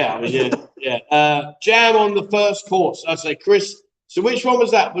 Well, yeah. I mean, yeah. Jam on the first course. I say, Chris. So which one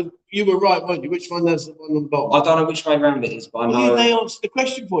was that? You were right, weren't you? Which one? There's the one on the bottom. I don't know which way round it is, but I know. They answered the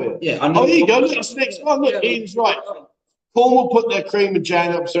question for you. Yeah, I know. Oh, here you go. Look, it's the next one. Look, Ian's right. Cornwall put their cream and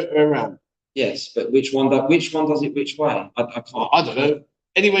jam opposite around. Yes, but which one does it which way? I can't. I don't know.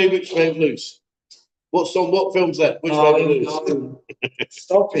 Anyway, which way of loose? What song? What film's that? Which way of loose? No.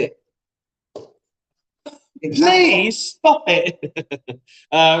 Stop it. Please stop it.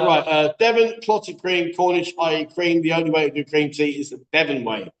 Right. Devon clotted cream, Cornish i.e. cream. The only way to do cream tea is the Devon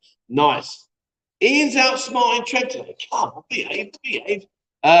way. Nice. Ian's outsmarting Trev today. Come on, behave.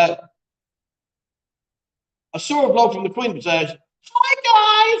 I saw a vlog from the Queen today.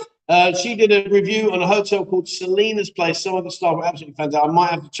 Hi guys. She did a review on a hotel called Selena's Place. Some of the staff were absolutely fantastic. I might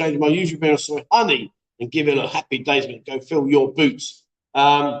have to change my usual beer of soy honey and give it a happy days, but go fill your boots.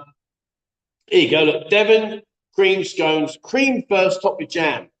 Here you go. Look, Devon cream scones, cream first, top with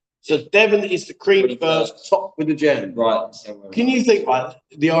jam. So Devon is the cream first, top with the jam. Right. Can you think about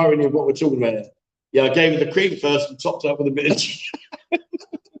the irony of what we're talking about here? Yeah, I gave her the cream first and topped up with a bit of jam.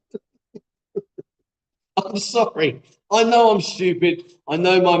 I'm sorry. I know I'm stupid. I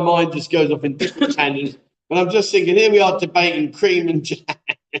know my mind just goes off in different tangents, but I'm just thinking, here we are debating cream and jam.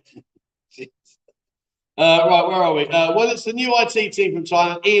 Right, where are we? Well, it's the new IT team from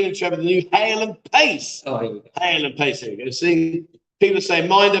Thailand, Ian and Trevor, the new Hale and Pace. Oh, here we go. Hale and Pace, here we go. See, people say,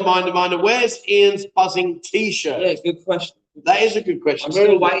 minder. Where's Ian's buzzing T-shirt? Yeah, good question. That is a good question. I'm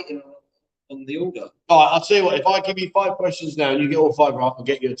still waiting on the order. All right, I'll tell you what, if I give you 5 questions now and you get all 5 right, I'll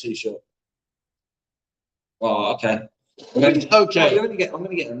get you a T-shirt. Well, okay. Okay. Well, I'm going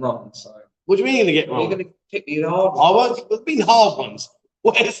to get them wrong, so. What do you mean you're going to get You're wrong? going to pick the hard I ones. won't. There's been hard ones.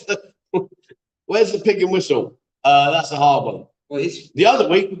 Where's the pig and whistle? That's a hard one. Well, it's The other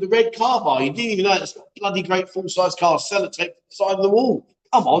week with the red car bar, you didn't even know it's got a bloody great full-size car sellotape side of the wall.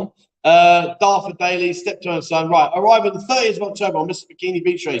 Come on. Dartford Daily, Step to Son. Right, arrive on the 30th of October on Mr. Bikini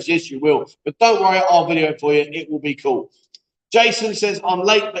Beach Race. Yes, you will. But don't worry, I'll video it for you. It will be cool. Jason says, I'm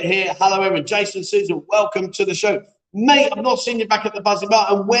late but here. Hello, everyone. Jason, Susan, welcome to the show. Mate, I've not seen you back at the buzzing bar.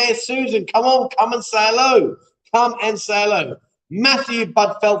 And where's Susan? Come on, come and say hello. Come and say hello. Matthew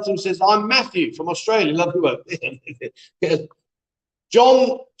Bud Feltham says, I'm Matthew from Australia. Lovely work.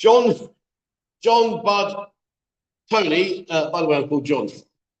 John Bud Tony, by the way, I'm called John.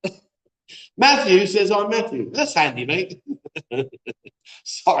 Matthew says, I'm Matthew. That's handy, mate.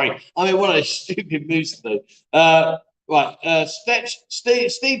 Sorry, I mean, what a stupid moves to do. Right,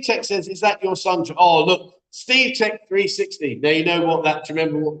 Steve Tech says, is that your son? Oh, look, Steve Tech 360. Now, you know what that, do you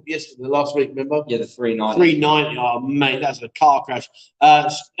remember what yesterday, last week, remember? Yeah, the 390. 390. Oh, mate, that's a car crash.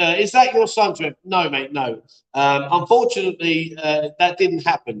 Is that your son? No, mate, no. Unfortunately, that didn't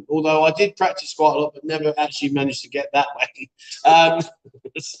happen. Although I did practice quite a lot, but never actually managed to get that way.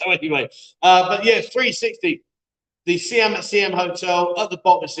 So anyway, but yeah, 360. The CM Hotel at the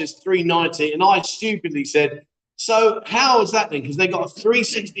bottom it says 390, and I stupidly said, so how is that then? Because they got a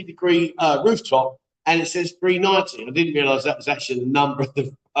 360-degree rooftop, and it says 390. I didn't realise that was actually the number of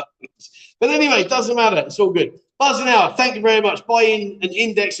the phones. But anyway, it doesn't matter. It's all good. Buzzing Hour, thank you very much. Buy in an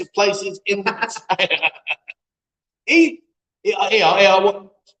index of places in the do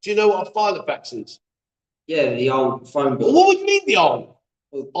you know what a filofax is? Yeah, the old phone book. What would you mean the old?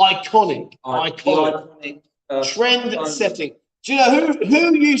 Iconic. Iconic. Trend setting. Do you know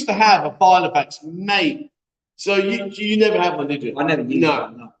who used to have a filofax, mate? So you never had one, did you? I never used no.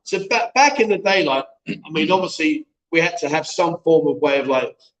 it. No. So back in the day, like, I mean, obviously we had to have some form of way of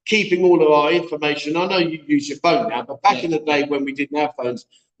like keeping all of our information. I know you use your phone now, but back in the day when we didn't have phones,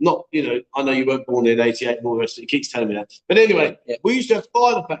 not, you know, I know you weren't born in '88 and all the rest of it. He keeps telling me that. But anyway, we used to have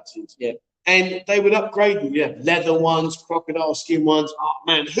filofaxes. Yeah. And they would upgrade them. Yeah, leather ones, crocodile skin ones. Oh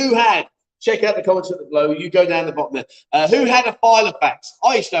man, who had? Check out the comments at the below. You go down the bottom there. Who had a filofax?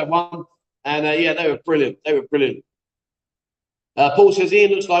 I used to have one, and yeah, they were brilliant. They were brilliant. Paul says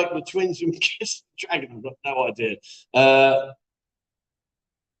Ian looks like the twins from Kiss the Dragon. I've got no idea.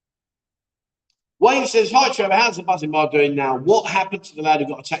 Wayne says, hi Trevor, how's the buzzing bar doing now? What happened to the lad who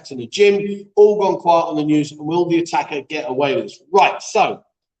got attacked in the gym? All gone quiet on the news, and will the attacker get away with this? Right, so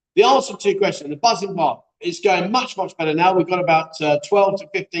the answer to your question, the buzzing bar is going much, much better now. We've got about 12 to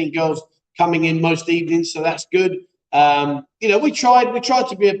 15 girls coming in most evenings, so that's good. You know, we tried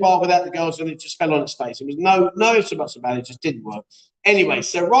to be a bar without the girls, and it just fell on its face. It was no ifs or buts about it, just didn't work. Anyway,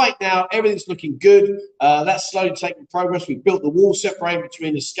 so right now everything's looking good. That's slowly taking progress. We've built the wall separating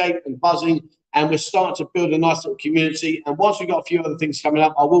between escape and buzzing, and we're starting to build a nice little community. And once we've got a few other things coming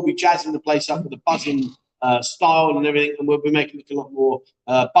up, I will be jazzing the place up with the buzzing style and everything, and we'll be making it a lot more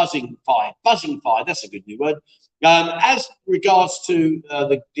buzzing-fied. Buzzing-fied, that's a good new word. As regards to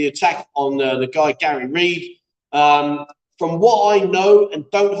the attack on the guy Gary Reid, from what I know, and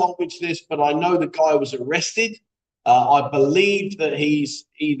don't hold me to this, but I know the guy was arrested. I believe that he's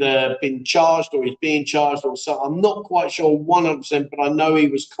either been charged or he's being charged or so. I'm not quite sure 100%, but I know he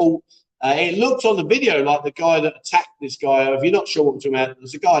was caught. It looked on the video like the guy that attacked this guy. If you're not sure what I'm talking about,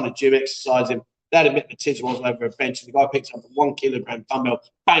 there's a guy in the gym exercising. They had a bit of a tiz was over a bench, and the guy picked up a 1 kilogram dumbbell,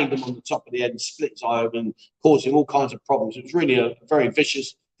 banged him on the top of the head, and split his eye open, caused him all kinds of problems. It was really a very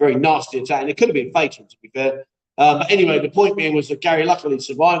vicious, very nasty attack, and it could have been fatal, to be fair. But anyway, the point being was that Gary luckily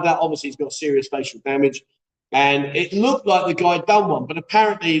survived that. Obviously, he's got serious facial damage, and it looked like the guy had done one, but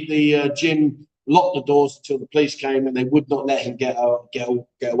apparently the gym locked the doors until the police came, and they would not let him get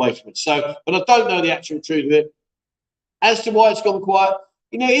away from it. So, but I don't know the actual truth of it. As to why it's gone quiet,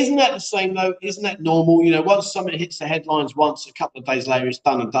 you know, isn't that the same though? Isn't that normal? You know, once something hits the headlines once, a couple of days later, it's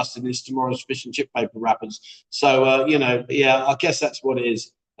done and dusted, and it's tomorrow's fish and chip paper wrappers. So, you know, yeah, I guess that's what it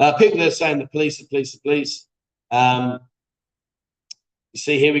is. People are saying the police. You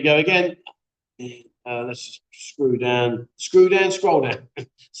see, here we go again. Let's just scroll down.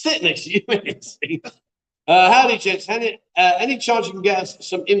 Sit next to you. Howdy, gents. Any chance you can get us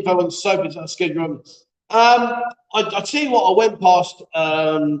some info on the soap that schedule? I tell you what, I went past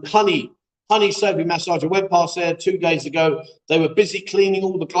Honey Soapy Massage. I went past there 2 days ago. They were busy cleaning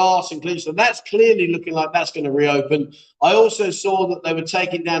all the glass and cleaning, so that's clearly looking like that's going to reopen. I also saw that they were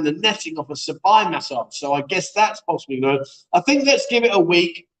taking down the netting off a Sabai Massage, so I guess that's possibly going. I think let's give it a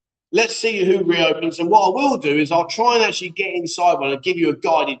week. Let's see who reopens, and what I will do is I'll try and actually get inside one and give you a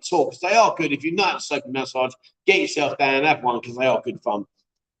guided tour, because they are good. If you know how to soapy massage, get yourself down and have one, because they are good fun.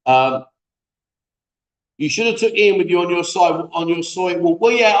 You should have took Ian with you on your soy walk.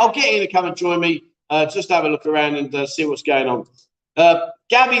 Well, yeah, I'll get Ian to come and join me. Just have a look around and see what's going on.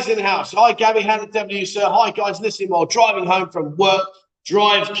 Gabby's in the house. Hi, Gabby. How the devil are you, sir? Hi, guys. Listening while driving home from work.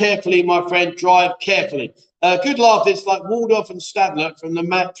 Drive carefully, my friend. Drive carefully. Good laugh. It's like Waldorf and Statler from the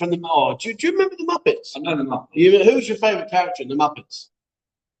Oh, do you remember the Muppets? I know the Muppets. Who's your favourite character in the Muppets?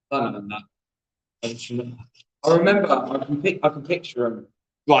 I don't know that. I remember. I can picture him.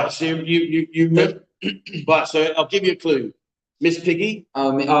 Right. So you remember. Right. So I'll give you a clue. Miss Piggy.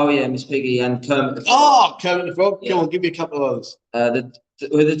 Oh yeah, Miss Piggy and Kermit the Frog. Oh, Kermit the Frog. Yeah. Come on, give me a couple of others.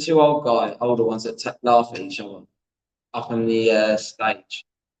 We're the two older ones that laugh at each other up on the stage.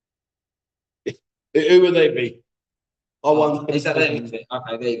 Who would they be? Is that them?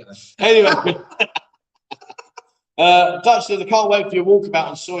 Okay, there you go. Anyway, Dutch says, I can't wait for your walkabout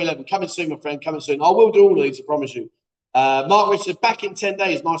on Soy 11. Coming soon, my friend. Coming soon. I will do all of these, I promise you. Mark Richards, back in 10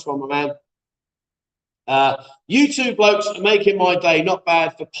 days. Nice one, my man. You two blokes are making my day. Not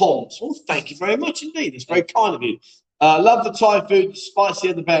bad for ponds. Well, thank you very much indeed. It's very kind of you. Love the Thai food. The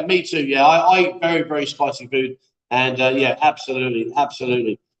spicier the better. Me too. Yeah, I eat very, very spicy food. And yeah, absolutely,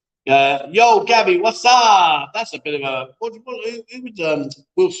 absolutely. Yo, Gabby, what's up? That's a bit of a who would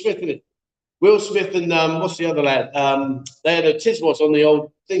Will Smith, isn't it? Will Smith and what's the other lad? They had a Tiswas on the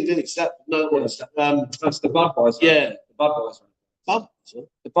old thing, didn't it? That's the Budweiser. Yeah, the Budweiser.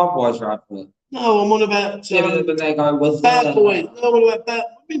 The Budweiser advert. No, I'm on about but they go with Bad Boys. No, I'm on about Bad.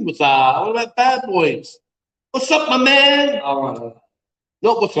 What I'm on about Bad Boys. What's up, my man? All right.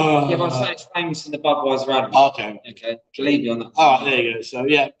 Not with Yeah, but I say it's famous in the Budweiser advert. Okay. Believe you on that. All right, there you go. So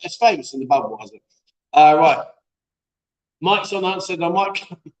yeah, it's famous in the Budweiser. Right. Mike's on that said I might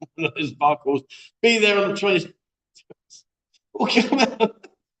come on one of those bar calls. Be there on the 20th.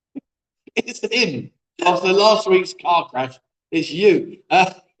 It's him. After last week's car crash, it's you.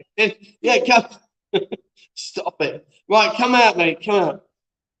 Yeah, come. Stop it. Right, come out, mate. Come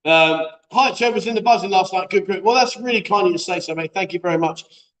out. Hi, Trevor was in the buzzing last night. Good group. Well, that's really kind of you to say so, mate. Thank you very much.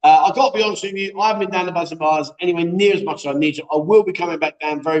 I've got to be honest with you. I haven't been down the buzzing bars anywhere near as much as I need to. I will be coming back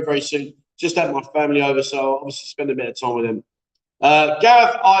down very, very soon. Just have my family over, so I'll obviously spend a bit of time with them.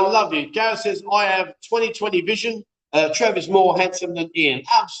 Gareth, I love you. Gareth says, I have 20/20 vision. Trevor's more handsome than Ian.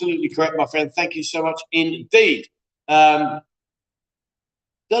 Absolutely correct, my friend. Thank you so much indeed. Does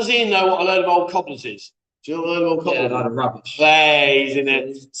Ian know what a load of old cobblers is? Do you know what a load of old cobblers is? Yeah, a load of rubbish. Hey, he's in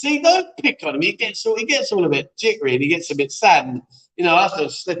there. See, don't pick on him. He gets all a bit jittery and he gets a bit sad. And, you know, I have to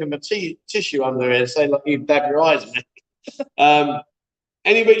slip him a tissue under here and say, like, you dab your eyes at me.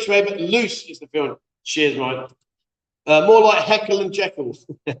 Any which way but loose is the film. Cheers, mate. More like Heckle and Jekyll.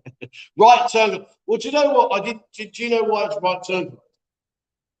 Right turn. Well, do you know what? Do you know why it's right turn?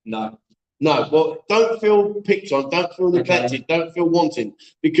 No. No. Well, don't feel picked on. Don't feel neglected. Okay. Don't feel wanting.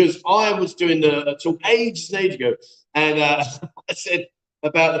 Because I was doing a talk ages and ages ago, and I said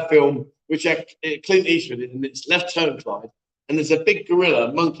about the film, which Clint Eastwood, and it's Left Turn, Clyde, and there's a big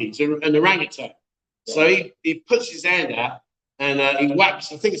gorilla, monkey, an orangutan. Yeah. So he puts his hand out. And he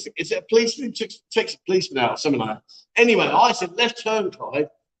whacks, I think it's a policeman, takes a policeman out or something like that. Anyway, I said, left turn,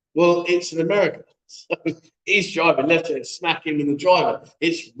 Clyde. Well, it's in America. So he's driving left turn, smack him in the driver.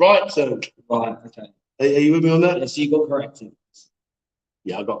 It's right turn. Right, okay. Are you with me on that? Yes, you got corrected.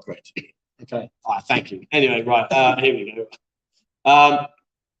 Yeah, I got corrected. Okay. All right, thank you. Anyway, right, here we go.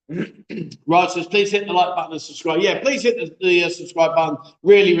 Right, says please hit the like button and subscribe. Yeah, please hit the subscribe button.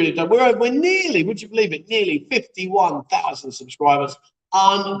 Really, really done. We're nearly, would you believe it? Nearly 51,000 subscribers.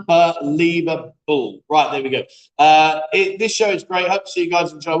 Unbelievable. Right, there we go. This show is great. Hope to see you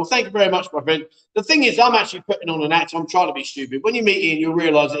guys enjoy. Well, thank you very much, my friend. The thing is, I'm actually putting on an act. I'm trying to be stupid. When you meet Ian, you'll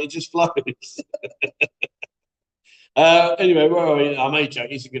realise that it just flows. Anyway, where are we? I'm only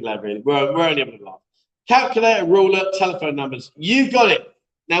joking. He's a good lad, really. We're only having a laugh. Calculator, ruler, telephone numbers. You got it.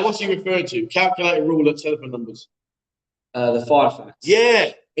 Now, what's he referring to? Calculator, ruler, telephone numbers. The Firefox.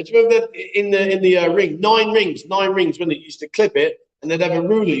 Yeah. It's remember in the ring, 9 rings when they used to clip it, and they'd have a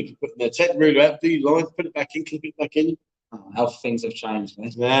ruler you could put in there. Take the ruler out, do your lines, put it back in, clip it back in. Oh, how things have changed,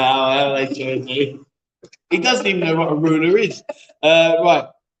 man. How they changed. He doesn't even know what a ruler is. Right.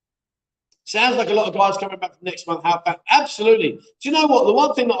 Sounds like a lot of guys coming back from next month. How about? Absolutely. Do you know what? The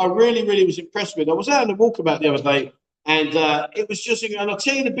one thing that I really, really was impressed with, I was out on a walkabout the other day, and it was just, and I'll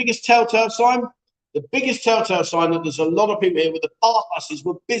tell you the biggest telltale sign. The biggest telltale sign that there's a lot of people here with the BART buses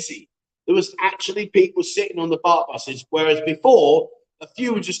were busy. There was actually people sitting on the BART buses, whereas before, a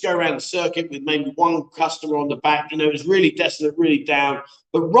few would just go around the circuit with maybe one customer on the back. You know, it was really desolate, really down.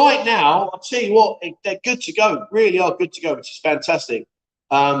 But right now, I'll tell you what, they're good to go. Really are good to go, which is fantastic.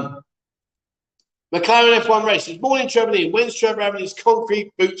 McLaren F1 races. Morning, Trevor Lee. When's Trevor having his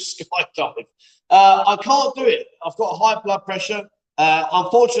concrete boot skydive? I can't do it. I've got high blood pressure.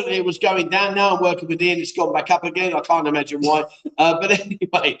 Unfortunately, it was going down. Now I'm working with Ian. It's gone back up again. I can't imagine why. But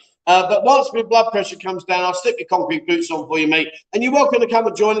anyway, but once my blood pressure comes down, I'll slip your concrete boots on for you, mate. And you're welcome to come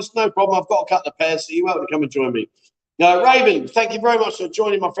and join us. No problem. I've got a couple of pairs, so you're welcome to come and join me. Raven, thank you very much for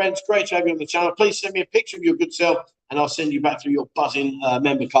joining, my friends. Great to have you on the channel. Please send me a picture of your good self, and I'll send you back through your buzzing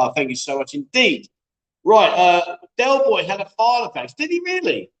member card. Thank you so much indeed. Right, Del Boy had a fire effect. Did he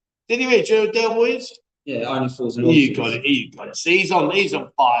really? Did he really? Do you know who Del Boy is? Yeah, only fools and You got it. You got it. See, he's on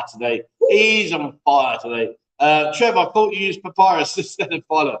fire today. He's on fire today. Trev, I thought you used papyrus instead of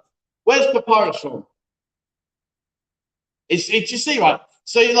fire. Where's papyrus from? It's you see, right?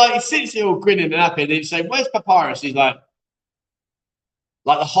 So he sits here all grinning and happy, and he's saying, "Where's papyrus?" He's like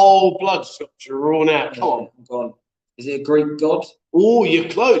the whole blood structure drawn out. Come on. Is it a Greek god? Oh, you're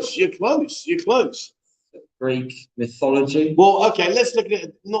close. You're close. You're close. Greek mythology. Well, okay, let's look at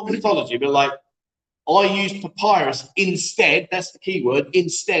it. Not mythology, but like I used papyrus instead. That's the key word.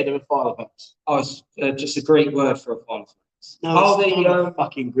 Instead of a filofax. Oh, it's just a Greek word for a filofax. No, it's not a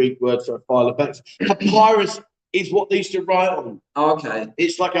fucking Greek word for a filofax. Papyrus is what they used to write on. Oh, okay.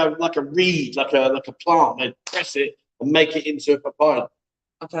 It's like a reed, like a plant. They press it and make it into a papyrus.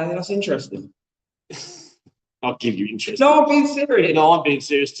 Okay, that's interesting. I'll give you interest. No, I'm being serious. No, I'm being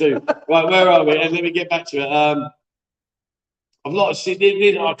serious too. Right, where are we? And let me get back to it. I've not seen.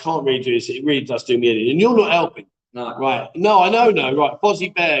 I can't really do this. It really does do me in, and you're not helping. No. Right. No, I know. No. Right.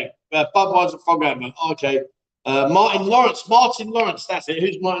 Fozzie Bear, Budweiser Frog Hammer. Okay. Martin Lawrence. Martin Lawrence. That's it.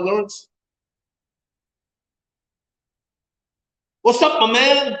 Who's Martin Lawrence? What's up, my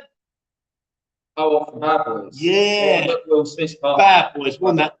man? Oh, from Bad Boys. Yeah. Oh, Will Smith's part. Bad Boys.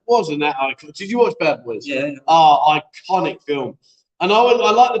 Wasn't that iconic? Did you watch Bad Boys? Yeah. Oh, iconic film. And I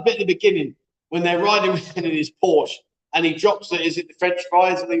like the bit at the beginning when they're riding in his Porsche and he drops it. Is it the French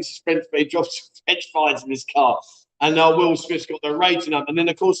fries? I think it's French, but he drops French fries in his car. And Will Smith's got the rating up. And then,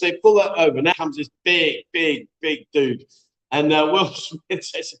 of course, they pull that over. And out comes this big dude. And Will Smith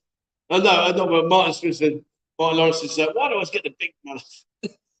says, but Martin Smith said, Martin Lawrence says, why do I always get the big man?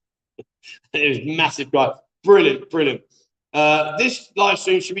 It was massive guy. Brilliant. This live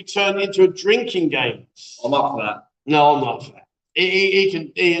stream should be turned into a drinking game. I'm up for that. No, I'm not for that.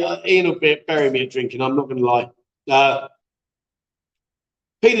 Ian will bury me at drinking. I'm not going to lie.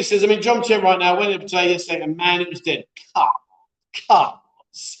 Peter says, I'm in John Chair right now. Went to Pattaya yesterday, and man, it was dead. Come on.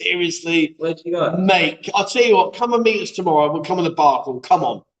 Seriously. Where'd you go? Mate, I'll tell you what, come and meet us tomorrow. We'll come on the bar call. Come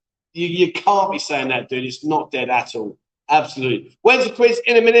on. You can't be saying that, dude. It's not dead at all. Absolutely. When's the quiz?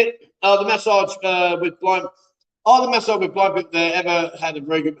 In a minute. The massage with blind. Are the massage with blind people there ever had a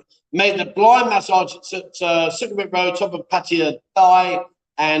very good? Made the blind massage at Sukhumvit Road, top of Pattaya, Thai,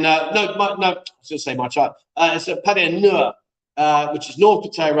 and no, I was going to say my child. It's at Pattaya Nua, which is North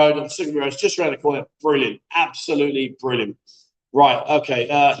Pattaya Road, and Sukhumvit Road is just around the corner. Brilliant, absolutely brilliant. Right,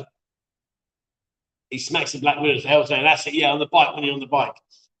 okay. He smacks the black widows. Hell, that's it. Yeah, on the bike when you're on the bike.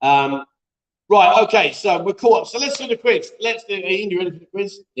 Right, okay. So we're caught up. So let's do the quiz. Let's do. Ian, you ready for the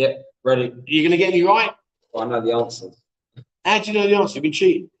quiz? Yeah, ready. You're going to get me right. Well, I know the answer. How do you know the answer? You've been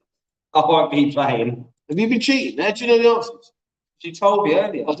cheating. I won't be playing. Have you been cheating? How do you know the answers? She told me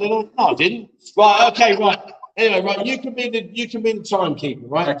earlier. I don't know. No, I didn't. Right. Okay. Right. Anyway, right. You can be the timekeeper,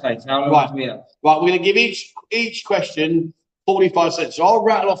 right? Okay. So how long do we have? Right. We're going to give each question 45 seconds. So I'll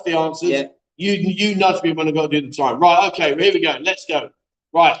rattle off the answers. Yeah. You nudge me when I've got to do the time. Right. Okay. Here we go. Let's go.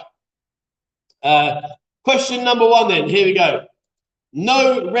 Right. Question number 1. Then here we go.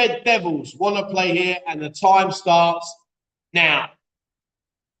 No Red Devils want to play here, and the time starts now.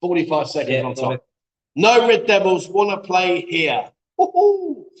 45 seconds on top. No Red Devils want to play here.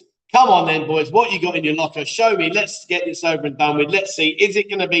 Woo-hoo. Come on then, boys. What you got in your locker? Show me. Let's get this over and done with. Let's see. Is it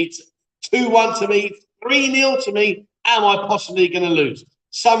going to be 2-1 to me? 3-0 to me? Am I possibly going to lose?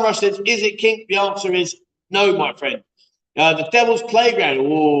 Sunrush says, is it kink? The answer is no, my friend. The Devil's Playground.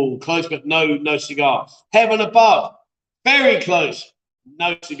 Oh, close, but no cigar. Heaven Above. Very close.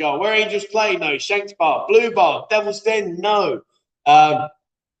 No cigar. Where Angels Play? No. Shanks Bar. Blue Bar. Devil's Den? No. Where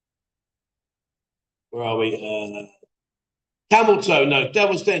are we? Camel Toe? No.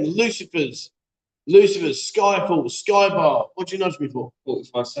 Devil's Den. Lucifer's. Skyfall. Sky Bar. What do you nudge me for?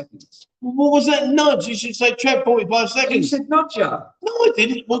 45 seconds. What was that nudge? You should say Trev 45 seconds. You said nudge ya. No, I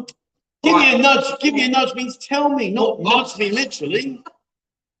didn't. Well, give me a nudge. Give me a nudge means tell me, not nudge me literally.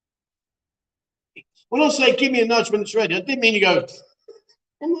 When I say give me a nudge when it's ready, I didn't mean you go,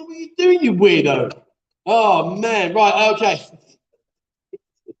 what are you doing, you weirdo? Oh, man. Right, okay.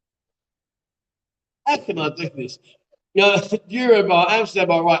 How can I do this? Eurobar,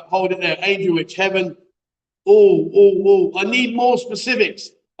 Amsterdam, all right, hold it there. Angel Witch, Heaven. Oh. I need more specifics.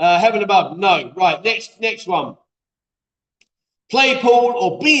 Heaven above, no. Right, next one. Play pool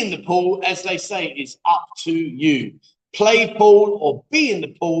or be in the pool, as they say, is up to you. Play pool or be in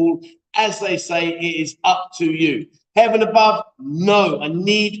the pool, as they say, it is up to you. Heaven above, no. I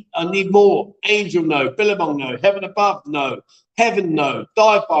need more. Angel, no. Billabong, no. Heaven above, no. Heaven, no.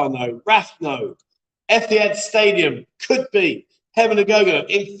 Dive bar, no. Wrath, no. Etihad Stadium, could be. Heaven a Go-Go.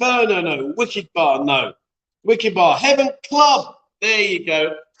 Inferno, no. Wicked Bar, no. Wicked Bar. Heaven Club, there you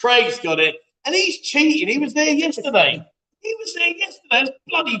go. Craig's got it. And he's cheating. He was there yesterday. He was there yesterday. That's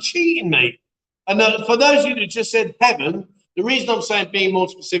bloody cheating, mate. And for those of you who just said heaven, the reason I'm saying being more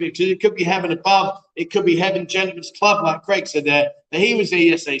specific, because it could be heaven above, it could be heaven gentlemen's club, like Craig said there. But he was there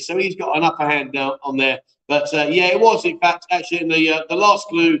yesterday, so he's got an upper hand now on there. But yeah, it was in fact actually in the last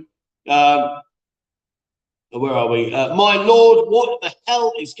clue. Where are we? My Lord, what the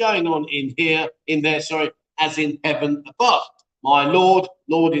hell is going on in here? In there, sorry, as in heaven above. My Lord,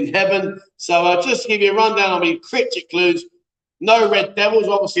 Lord in heaven. So just to give you a rundown, I mean, cryptic clues. No red devils.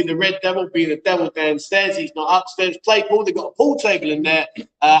 Obviously, the red devil being the devil downstairs. He's not upstairs. Play pool. They've got a pool table in there,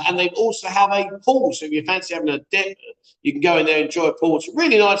 and they also have a pool. So if you fancy having a dip, you can go in there and enjoy a pool. It's a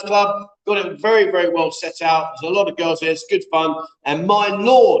really nice club. Got it very, very well set out. There's a lot of girls there. It's good fun. And my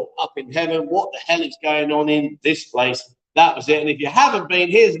Lord, up in heaven, what the hell is going on in this place? That was it. And if you haven't been,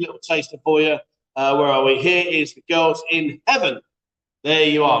 here's a little taster for you. Where are we? Here is the girls in heaven. There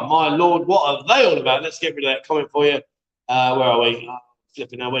you are. My Lord, what are they all about? Let's get rid of that comment for you. Where are we? Oh,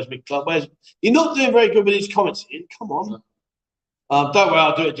 flipping out. Where's Big Club? You're not doing very good with these comments, Ian. Come on. Don't worry,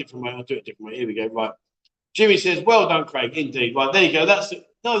 I'll do it a different way. Here we go. Right. Jimmy says, well done, Craig. Indeed. Right, there you go. That's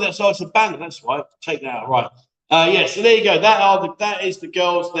a banner. That's right. Take that out. Right. Yeah, so there you go. That is the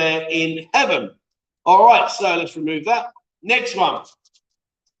girls there in heaven. All right, so let's remove that. Next one.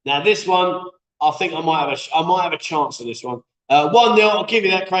 Now, this one, I think I might have a chance on this one. 1-0. I'll give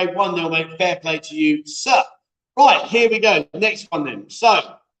you that, Craig. 1-0, mate. Fair play to you, sir. Right, here we go. Next one then.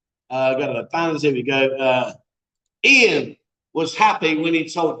 So, go to the banners. Here we go. Ian was happy when he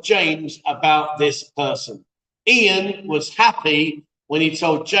told James about this person. Ian was happy when he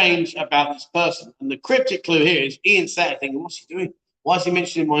told James about this person. And the cryptic clue here is Ian sat there thinking, what's he doing? Why is he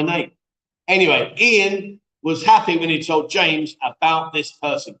mentioning my name? Anyway, Ian was happy when he told James about this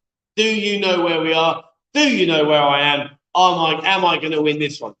person. Do you know where we are? Do you know where I am? Am I going to win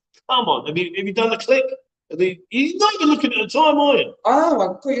this one? Come on. Have you done the click? You're not even looking at the time, are you? Oh,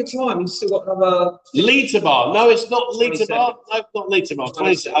 I've got your time. You've still got another... Litre bar. No, it's not litre bar. No, not litre bar.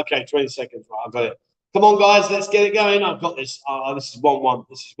 20 okay, 20 seconds. Right, I've got it. Come on, guys. Let's get it going. I've got this. This is 1-1.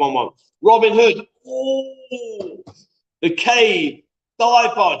 This is 1-1. Robin Hood. Oh, the cave.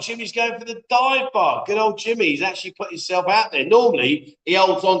 Dive bar. Jimmy's going for the dive bar. Good old Jimmy. He's actually put himself out there. Normally, he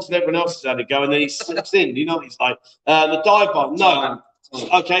holds on to everyone else has had to go, and then he slips in. You know what he's like. The dive bar. No.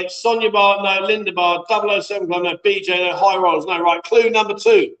 Okay, Sonia Bar, no. Linda Bar, 007 Club, no. BJ, no. High Rollers, no. Right, clue number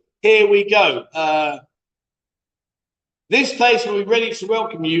 2. Here we go. This place will be ready to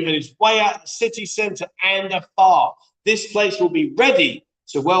welcome you and is way out of the city centre and afar. This place will be ready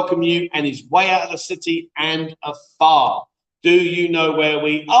to welcome you and is way out of the city and afar. Do you know where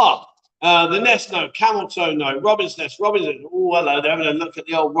we are? The Nest, no. Camel Toe, no. Robin's Nest, oh, hello. They're having a look at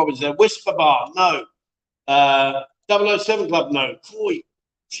the old Robin's there. Whisper Bar, no. 007 Club, no. Boy,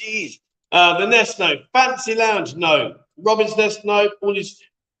 jeez. The Nest, no. Fancy Lounge, no. Robin's Nest, no.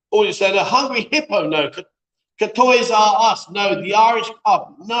 All you said. A Hungry Hippo, no. Toys R Us, no. The Irish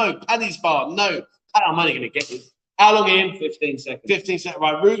Pub, no. Paddy's Bar, no. I'm only going to get this. How long in? 15 seconds. 15 seconds.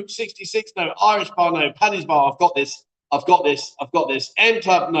 Right. Route 66, no. Irish Bar, no. Paddy's Bar, I've got this. M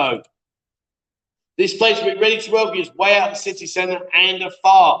Club, no. This place will be ready to welcome you is way out of the city centre and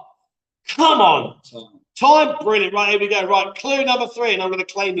afar. Come on. Time, brilliant. Right, here we go. Right, clue number 3, and I'm going to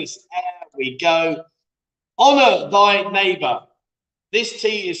claim this. There we go. Honour thy neighbour. This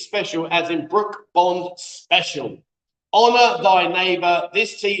tea is special, as in Brook Bond special. Honour thy neighbour.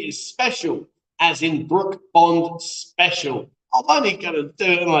 This tea is special, as in Brook Bond special. I'm only going to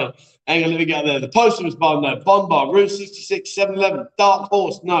do it, am I? Hang on, let me get there. The Postman's Bar, no. Bond Bar, Route 66, 7-Eleven. Dark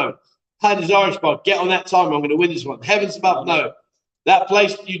Horse, no. Paddy's Irish Bar, get on that time. I'm going to win this one. Heavens Above, no. That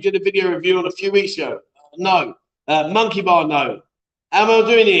place you did a video review on a few weeks ago. No. Monkey Bar, no. How am I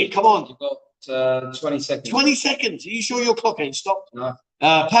doing here? Come on. You've got 20 seconds. 20 seconds. Are you sure your clock ain't stopped? No.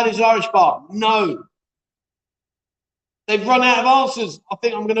 Paddy's Irish Bar, no. They've run out of answers. I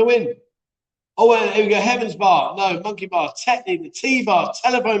think I'm going to win. Oh, well, here we go. Heavens Bar, no. Monkey Bar, Tetney, the Tea Bar,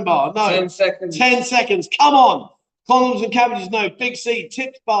 Telephone Bar, no. 10 seconds. 10 seconds. Come on. Condoms and Cabbages, no. Big C,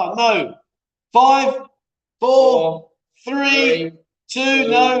 Tips Bar, no. 5, 4, 3, 2,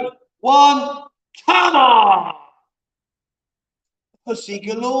 no. 1. Come on! Pussy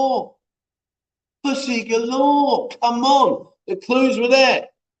galore. Pussy galore. Come on. The clues were there.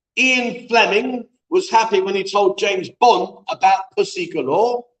 Ian Fleming was happy when he told James Bond about pussy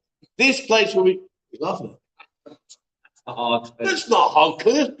galore. This place will be lovely. That's not hard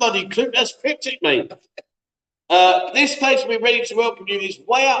clue. That's bloody clue. That's cryptic, mate. This place will be ready to welcome you. It's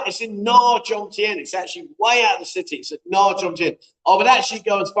way out. It's in Nar-Jom-Tien. It's actually way out of the city. It's at Nar-Jom-Tien. I would actually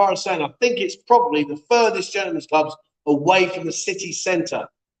go as far as saying I think it's probably the furthest gentlemen's clubs away from the city centre.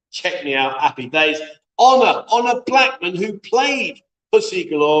 Check me out. Happy days. Honor Blackman, who played Pussy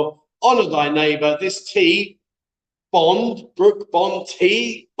Galore. Honour thy neighbour. This T, Bond, Brooke Bond,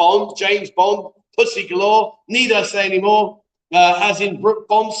 T, Bond, James Bond, Pussy Galore. Need I say any more? As in Brooke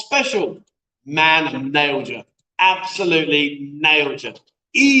Bond special. Man, I nailed you. Absolutely nailed you.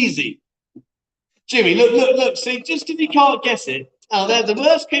 Easy. Jimmy, look. See, just because you can't guess it. Oh, they're the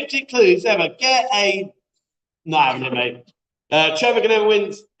worst cryptic clues ever. Get a... No, haven't it, mate? Trevor can never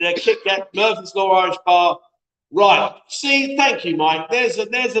win the Kit Kat, Murphy's Law Irish Bar. Right. See, thank you, Mike. There's a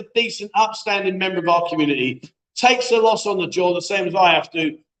decent, upstanding member of our community. Takes a loss on the jaw, the same as I have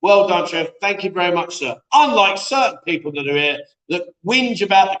to. Well done, Trev. Thank you very much, sir. Unlike certain people that are here that whinge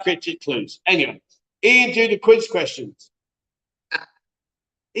about the cryptic clues. Anyway, Ian, do the quiz questions.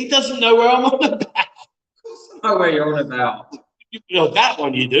 He doesn't know where I'm on about. I know where you're on about. You know, that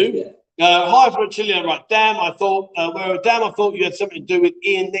one you do. Yeah. Hi from Chilean. Right. Damn, I thought you had something to do with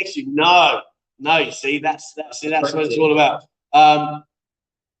Ian next to you. No, you see, that's what it's all about.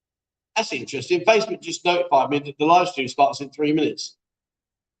 That's interesting. Facebook just notified me that the live stream starts in 3 minutes.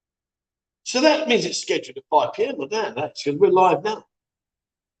 So that means it's scheduled at 5 p.m. Well, damn, that's because we're live now.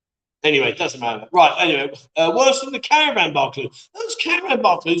 Anyway, it doesn't matter. Right, anyway, worse than the caravan bar clue. Those caravan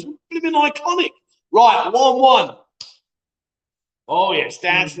bar clues would have been iconic. Right, 1-1. Oh yes,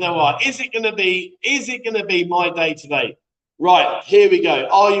 dance no why. Is it gonna be my day today? Right, here we go.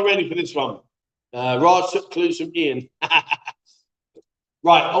 Are you ready for this one? Raj took clues from Ian.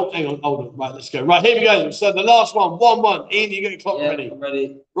 Right, oh, hang on, hold on. Right, let's go. Right, here we go. So the last one, 1-1. Ian, you got your clock ready? I'm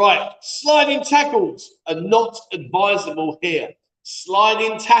ready. Right, sliding tackles are not advisable here.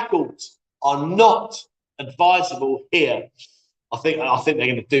 Sliding tackles are not advisable here. I think they're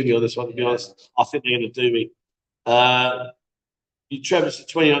going to do me on this one, to be honest. I think they're going to do me. You Trevor's at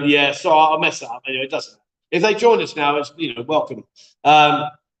 29. Yeah, sorry, I'll mess it up. Anyway, it doesn't matter. If they join us now, it's welcome.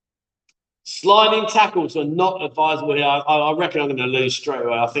 Sliding tackles are not advisable here. I reckon I'm going to lose straight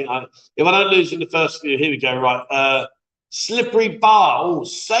away. I think if I don't lose in the first few, here we go. Right, slippery bar. Oh,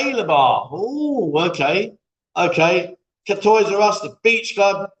 sailor bar. Oh, okay. Toys R Us, the Beach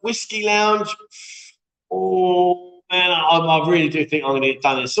Club, Whiskey Lounge. Oh man, I really do think I'm going to get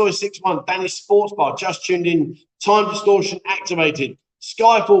done here. Soy 61, Danish Sports Bar, just tuned in. Time distortion activated.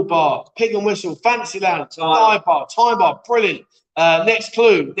 Skyfall Bar, Pig and Whistle, Fancy Lounge, Time Bar, brilliant. Next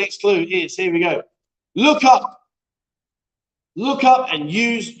clue is, here we go. Look up and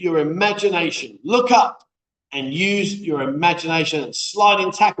use your imagination. Look up and use your imagination.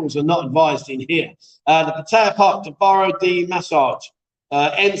 Sliding tackles are not advised in here. The Pattaya Park, Devaro D Massage,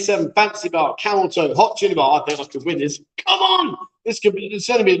 N7 Fancy Bar, Camel Toe, Hot Chili Bar. I think I could win this. Come on! It's going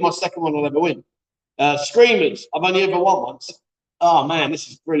to be my second one I'll ever win. Screamers, I've only ever won once. Oh man, this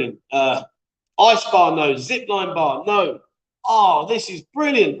is brilliant. Ice Bar, no. Zipline Bar, no. Oh, this is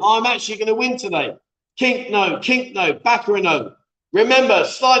brilliant. I'm actually going to win today. Kink, no. Baccarat, no. Remember,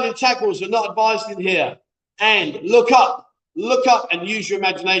 sliding tackles are not advised in here. And look up and use your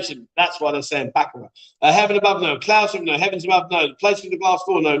imagination. That's why they're saying baccarat. Heaven above, no. Clouds, no. Heavens above, no. The place with the glass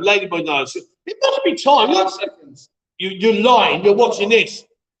door, no. Ladyboy, no. So it must be time. 5 seconds. You're lying. You're watching this.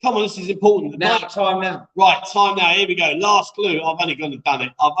 Come on, this is important. Time now. Right, time now. Here we go. Last clue. I've only going to done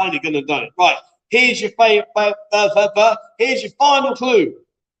it. Right. Here's your here's your final clue.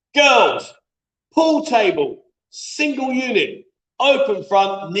 Girls, pool table, single unit, open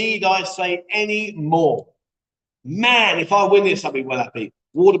front. Need I say any more? Man, if I win this, I'll be well happy.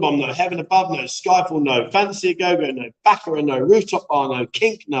 Water bomb, no. Heaven above, no. Skyfall, no. Fantasy a go-go, no. Baccarat, no. Rooftop bar, no.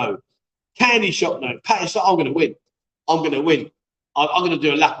 Kink, no. Candy shop, no. I'm going to win. I'm going to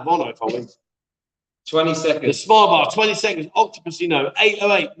do a lap of honour if I win. 20 seconds. The small bar, 20 seconds. Octopussy, no.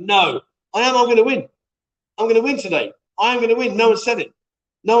 808, no. I'm going to win. I'm going to win today. I'm going to win. No one said it.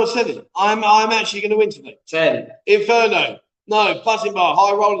 I'm actually going to win today. 10. Inferno, no. Buzzing bar,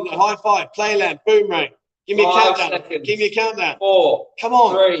 high roller, no. High five, playland, boomerang. Give me a countdown. Seconds. Give me a countdown. 4. Come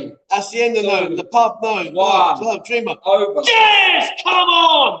on. 3. That's the end of no. The pub, no. 1. No. Dreamer. Over. Yes! Come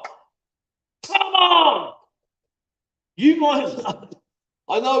on! You might.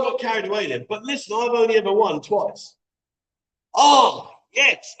 I know I got carried away then, but listen, I've only ever won twice. Oh,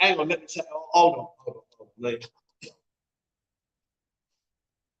 yes. Hang on, let me say. Hold on.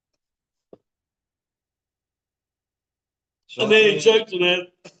 I nearly choked on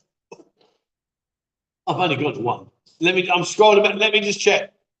it. I've only got one. I'm scrolling back. Let me just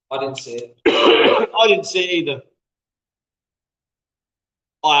check. I didn't see it. I didn't see it either.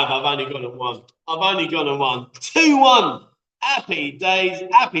 I've only got a one. I've only got a one. 2-1. Happy days.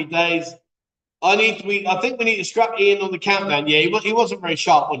 Happy days. I think we need to scrap Ian on the countdown. Yeah, he wasn't very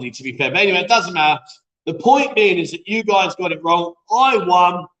sharp, was he, to be fair? But anyway, it doesn't matter. The point being is that you guys got it wrong. I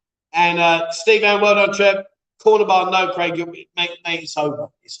won. And Steve, well done, Trev. Corner bar, no, Craig. Mate, it's over.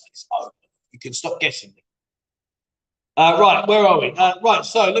 It's over. You can stop guessing. Right, where are we? Right,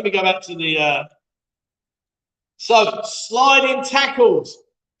 so let me go back to the... So, sliding tackles.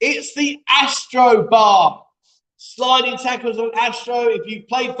 It's the Astro bar. Sliding tackles on Astro. If you've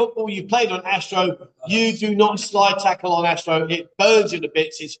played football, you've played on Astro. You do not slide tackle on Astro. It burns you to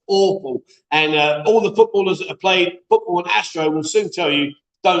bits. It's awful. And all the footballers that have played football on Astro will soon tell you,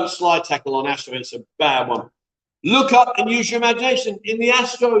 don't slide tackle on Astro. It's a bad one. Look up and use your imagination in the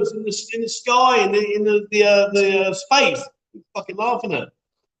Astros, in the sky, in the space. You're fucking laughing at.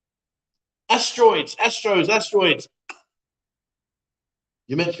 Asteroids.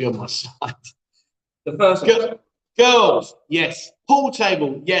 You're meant to be on my side. The first one. Girls, yes. Pool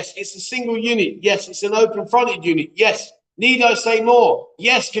table, yes. It's a single unit, yes. It's an open fronted unit, yes. Need I say more?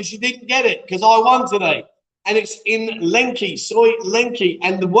 Yes, because you didn't get it, because I won today. And it's in Lenki, Soy Lenki.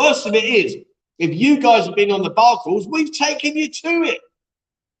 And the worst of it is, if you guys have been on the bar crawls, we've taken you to it.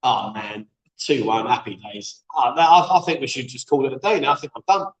 Oh, man. 2-1, happy days. I think we should just call it a day now. I think I'm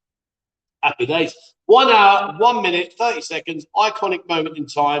done. Happy days. 1 hour, 1 minute, 30 seconds, iconic moment in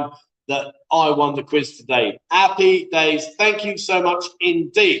time that I won the quiz today. Happy days. Thank you so much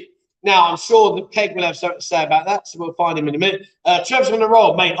indeed. Now, I'm sure that Peg will have something to say about that, so we'll find him in a minute. Trev's on the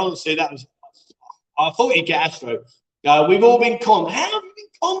roll, mate. Honestly, I thought he'd get Astro. We've all been conned. How have you been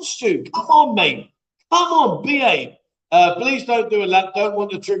conned, Stu? Come on, mate. Come on, behave. Please don't do a lap. Don't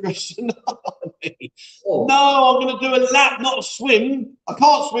want the trigger tsunami. Oh. No, I'm going to do a lap, not a swim. I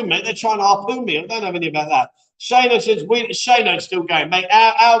can't swim, mate. They're trying to harpoon me. I don't have any about that. Shano says, Shano's still going, mate.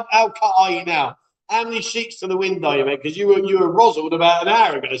 How cut are you now? How many sheets to the wind are you, mate? Because you were rozzled about an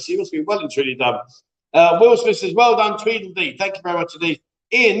hour ago, so you must be well and truly done. Will Smith says, well done, Tweedledee. Thank you very much indeed.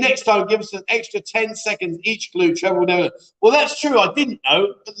 Ian, next time, give us an extra 10 seconds each clue. Trevor will never know. Well, that's true. I didn't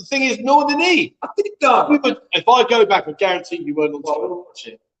know. But the thing is, nor did he. I didn't know. If I go back, I guarantee you weren't on time. Watch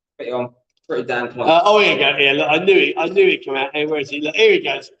it. Pretty on. Pretty damn close. Here you go. Here, look, I knew he'd come out. Hey, where is he? Look, here he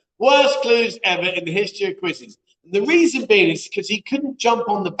goes. Worst clues ever in the history of quizzes. The reason being is because he couldn't jump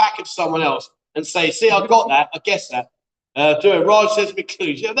on the back of someone else and say, see, I got that. I guessed that. Raj says me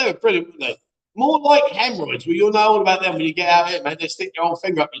clues. Yeah, they were brilliant, weren't they? More like hemorrhoids. Well, you'll know all about them when you get out here, mate. They stick your old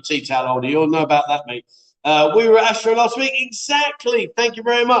finger up your tea towel holder. You'll know about that, mate. We were at Astro last week. Exactly. Thank you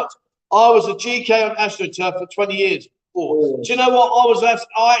very much. I was a GK on AstroTurf for 20 years. Oh. Do you know what?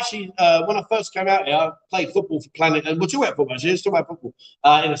 I actually, when I first came out here, I played football for Planet. And we'll talk about football, actually. Let's talk about football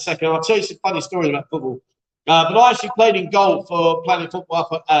in a second. I'll tell you some funny stories about football. But I actually played in goal for Planet Football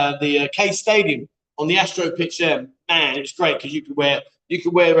up at the K Stadium on the Astro pitch there. Man, it's great because you could wear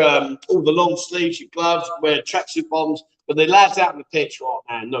all the long sleeves, your gloves, wear tracksuit bottoms, but the lads out on the pitch, oh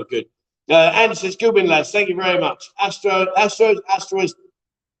man, not good. Andy says, good win, lads. Thank you very much. Astro is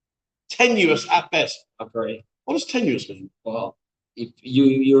tenuous at best. I agree. What does tenuous mean? Well, if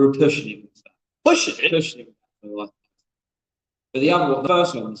you're pushing him. Pushing it? Pushing him. But the other one, the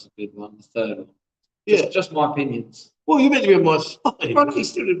first one was a good one, the third one. Just my opinions. Well, you meant to be on my side. Well, he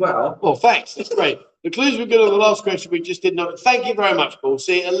still did well. Well, thanks. That's great. The clues were good on the last question. We just didn't know. Thank you very much, Paul.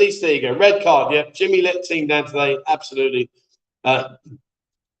 See, at least there you go. Red card. Yeah, Jimmy let the team down today. Absolutely.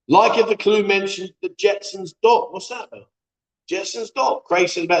 Like if the clue mentioned the Jetsons dog. What's that about? Jetsons dog. Craig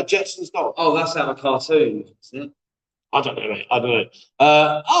says about Jetsons dog. Oh, that's out of a cartoon, isn't it? I don't know, mate. I don't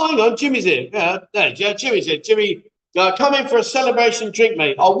know. Hang on. Jimmy's here. Yeah, Jimmy's here. Jimmy, come in for a celebration drink,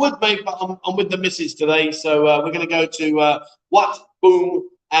 mate. I would, mate, but I'm with the missus today. So we're going to go to Wat Boom.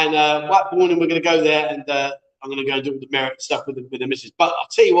 And Watbourne, and we're going to go there, and I'm going to go do all the merit stuff with the missus. But I'll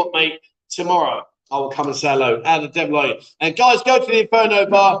tell you what, mate, tomorrow I will come and say hello. How the devil are you? And guys, go to the Inferno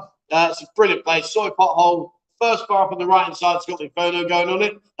Bar. It's a brilliant place. Soy Pothole, first bar up on the right-hand side. It's got the Inferno going on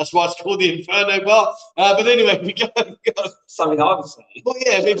it. That's why it's called the Inferno Bar. But anyway, we go. Something I would say. Well,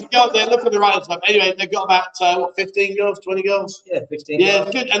 yeah, if you go up there, look at the right-hand side. Anyway, they've got about, 15 girls, 20 girls? Yeah, 15 Yeah,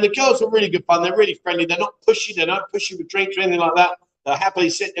 girls. good. And the girls are really good fun. They're really friendly. They're not pushy. They don't push you with drinks or anything like that. They'll happily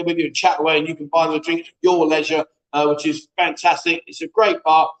sit there with you and chat away, and you can buy them a drink at your leisure, which is fantastic. It's a great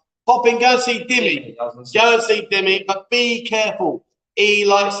bar. Pop in, go and see Dimmy. Go and see Dimmy, but be careful. He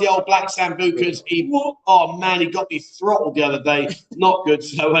likes the old black sambucas. Oh, man, he got me throttled the other day. Not good.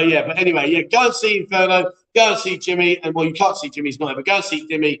 So, yeah. But anyway, yeah, go and see Inferno. Go and see Jimmy. And well, you can't see Jimmy, he's not here, but go and see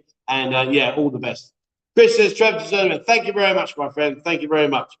Jimmy. And yeah, all the best. Chris says, Trevor, thank you very much, my friend. Thank you very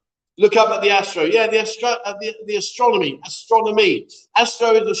much. Look up at the astro. Yeah, the astronomy.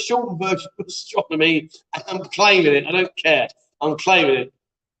 Astro is a shortened version of astronomy. I'm claiming it. I don't care. I'm claiming it.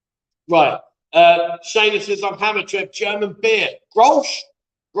 Right. Shayna says, I'm hammered, Trev. German beer. Grolsch?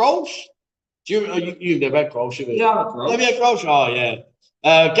 Grolsch? You've never had Grolsch, have you? Yeah, Grolsch. Have you had Grolsch? Oh, yeah.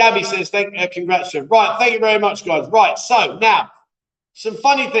 Gabby says, congrats, Trev. Right, thank you very much, guys. Right, so now, some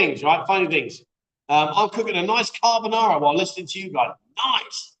funny things, right? Funny things. I'm cooking a nice carbonara while listening to you guys.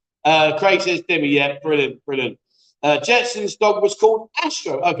 Nice. Craig says, Demi, yeah, brilliant, brilliant. Jetson's dog was called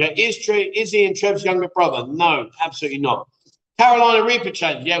Astro. Okay, is he and Trev's younger brother? No, absolutely not. Carolina Reaper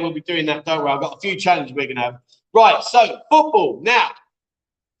challenge. Yeah, we'll be doing that. Don't worry. I've got a few challenges we're going to have. Right, so football. Now,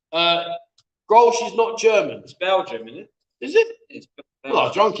 Grolsch is not German. It's Belgium, isn't it? Is it? It's well,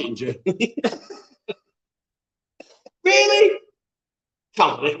 I drunk it in Germany. Really?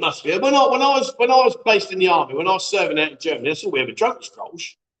 Come on, it must be. When I was based in the army, when I was serving out in Germany, that's all we ever drunk was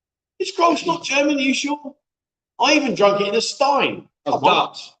Grolsch. Is Grolsch not German? Are you sure? I even drunk it in a Stein. Oh,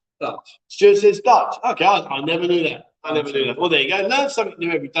 Dutch. Dutch. Stuart says Dutch. Okay, I never knew that. I never knew that. Well, there you go. Learn something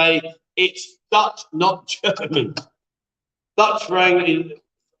new every day. It's Dutch, not German. Dutch rang.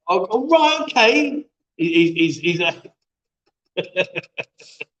 Oh, right, okay. He's a.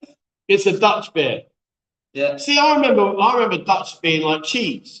 It's a Dutch beer. Yeah. See, I remember Dutch being like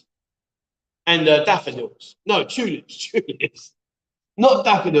cheese and daffodils. No, tulips. Not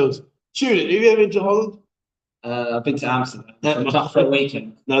daffodils. Tulips. Have you ever been to Holland? I've been to Amsterdam. Not for a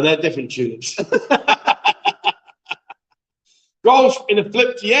weekend. No, they're different tulips. Grolsch in a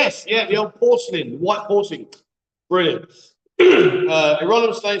flipped, yes, yeah, the old porcelain, the white porcelain. Brilliant.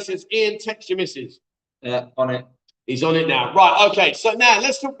 Hieronymus Lane says, Ian, text your missus. Yeah, on it. He's on it now. Right, okay, so now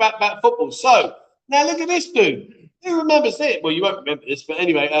let's talk about football. So, now look at this dude. Who remembers it? Well, you won't remember this, but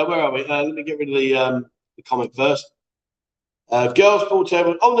anyway, where are we? Let me get rid of the comment first. Girls ball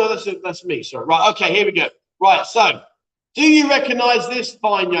table. Oh, no, that's me, sorry. Right, okay, here we go. Right, so, do you recognise this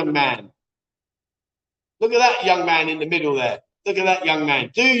fine young man? Look at that young man in the middle there. Look at that young man.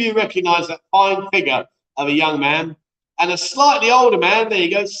 Do you recognise that fine figure of a young man? And a slightly older man, there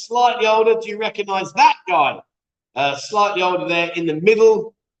you go, slightly older. Do you recognise that guy? Slightly older there in the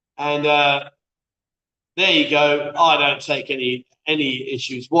middle. And there you go. I don't take any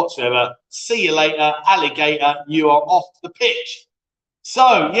issues whatsoever. See you later, alligator. You are off the pitch.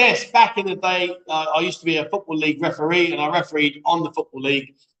 So, yes, back in the day, I used to be a Football League referee, and I refereed on the Football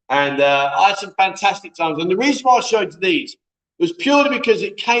League. And I had some fantastic times. And the reason why I showed you these was purely because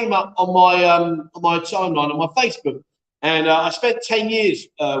it came up on my timeline on my Facebook. And I spent 10 years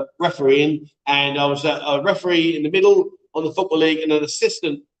refereeing, and I was a referee in the middle on the Football League and an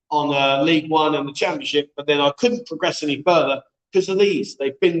assistant on League One and the Championship. But then I couldn't progress any further because of these.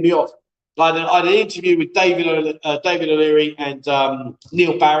 They binned me off. I had an interview with David O'Leary and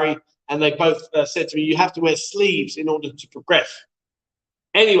Neil Barry, and they both said to me, you have to wear sleeves in order to progress.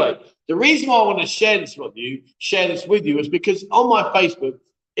 Anyway, the reason why I want to share this with you is because on my Facebook,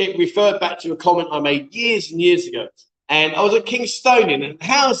 it referred back to a comment I made years and years ago. And I was at Kingstonian, and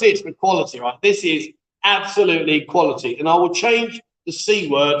how's this for quality, right? This is absolutely quality. And I will change the C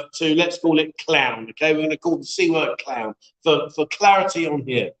word to, let's call it clown, okay? We're going to call the C word clown for clarity on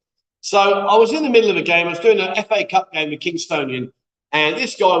here. So I was in the middle of a game. I was doing an FA Cup game with Kingstonian, and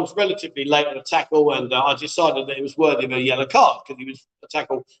this guy was relatively late on a tackle, and I decided that it was worthy of a yellow card because he was a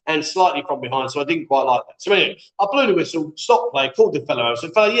tackle and slightly from behind, so I didn't quite like that. So anyway, I blew the whistle, stopped play, called the fellow. I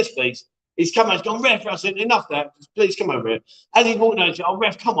said, fellow, yes, please. He's come out, he's gone, ref. I said, enough that, please come over here. As he walked over, he said, oh,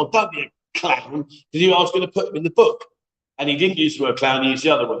 ref, come on, don't be a clown, because I was going to put him in the book. And he didn't use the word clown, he used the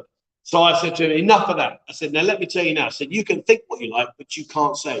other word. So I said to him, enough of that. I said, now let me tell you now. I said, you can think what you like, but you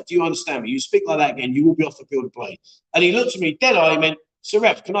can't say it. Do you understand me? You speak like that again, you will be off the field of play. And he looked at me dead eye, he went, so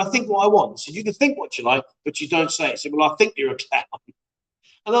ref, can I think what I want? I said, you can think what you like, but you don't say it. I said, well, I think you're a clown.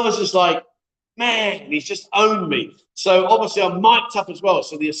 And I was just like, man, he's just owned me. So obviously I'm mic'd up as well,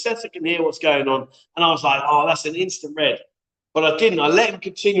 so the assessor can hear what's going on. And I was like, oh, that's an instant red. But I didn't. I let him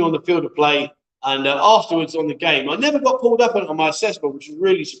continue on the field of play. And afterwards on the game, I never got pulled up on my assessment, which was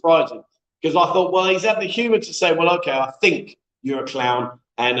really surprising. Because I thought, well, he's had the humour to say, well, okay, I think you're a clown.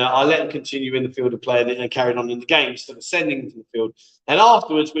 And I let him continue in the field of play and carried on in the game instead of sending him to the field. And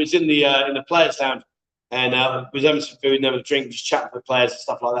afterwards, we was in the players' lounge and we was having some food and having a drink, just chatting with players and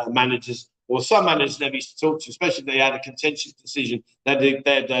stuff like that, and managers. Well, some managers never used to talk to, especially if they had a contentious decision,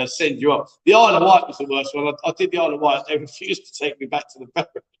 they'd send you off. The Isle of Wight was the worst one. I did the Isle of Wight. They refused to take me back to the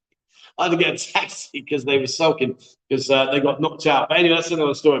ferry. I had to get a taxi because they were sulking because they got knocked out. But anyway, that's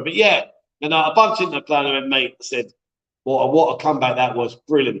another story. But yeah, And I bumped into the plan and went, mate, I said, what a comeback that was.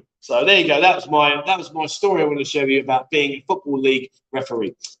 Brilliant. So there you go. That was my story I want to show you about being a Football League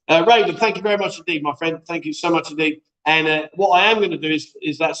referee. Raven, thank you very much indeed, my friend. Thank you so much indeed. And what I am going to do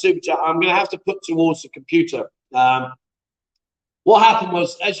is that super chat I'm going to have to put towards the computer. What happened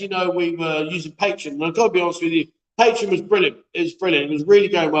was, as you know, we were using Patreon. And I've got to be honest with you, Patreon was brilliant. It was brilliant. It was really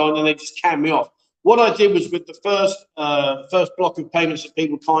going well, and then they just canned me off. What I did was with the first block of payments that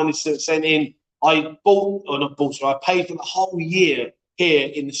people kindly sent in, I paid for the whole year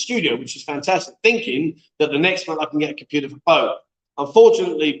here in the studio, which is fantastic, thinking that the next month I can get a computer for Bo.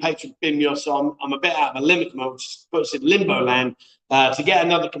 Unfortunately, Patreon binned me off, so I'm a bit out of a limit mode, which puts in limbo land. To get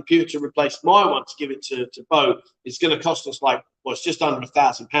another computer to replace my one to give it to Bo, it's going to cost us it's just under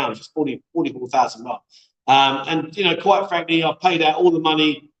 £1,000. It's 44,000 bucks. And you know, quite frankly, I paid out all the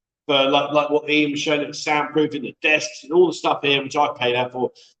money for like what Ian was showing, the soundproofing, the desks, and all the stuff here, which I paid out for.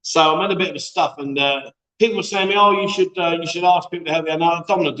 So I'm in a bit of a stuff, and people were saying, "Oh, you should ask people to help you." No, I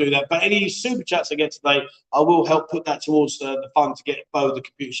don't want to do that. But any super chats I get today, I will help put that towards the fund to get Bo the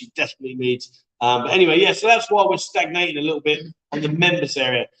computer she desperately needs. But anyway, yeah. So that's why we're stagnating a little bit on the members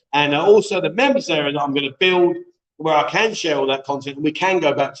area, and also the members area that I'm going to build, where I can share all that content and we can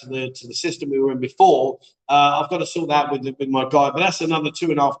go back to the system we were in before. I've got to sort that with my guy, but that's another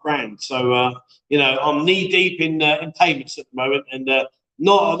 £2,500. So you know, I'm knee deep in payments at the moment, and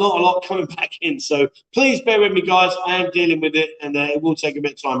not a lot coming back in. So please bear with me, guys. I am dealing with it, and it will take a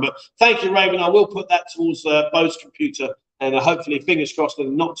bit of time. But thank you, Raven. I will put that towards Bo's computer, and hopefully, fingers crossed, in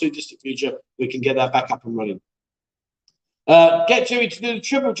the not too distant future, we can get that back up and running. Get Jimmy to do the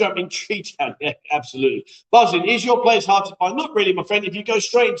triple jump in Tree Town. Yeah, absolutely. Buzzing, is your place hard to find? Not really, my friend. If you go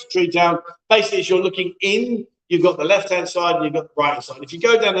straight into Tree Town, basically, as you're looking in, you've got the left-hand side and you've got the right-hand side. If you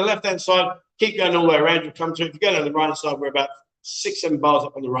go down the left-hand side, keep going all the way around, you'll come to it. If you go down the right-hand side, we're about 6-7 bars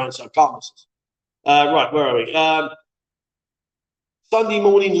up on the right-hand side. Can't miss us. Right, where are we? Sunday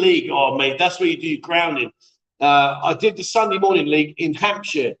morning league. Oh, mate, that's where you do your grounding. I did the Sunday morning league in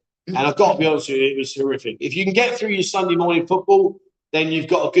Hampshire. And I've got to be honest with you, it was horrific. If you can get through your Sunday morning football, then you've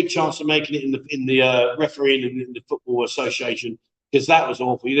got a good chance of making it in the refereeing and in the football association, because that was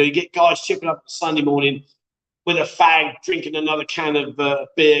awful. You know, you get guys chipping up Sunday morning with a fag, drinking another can of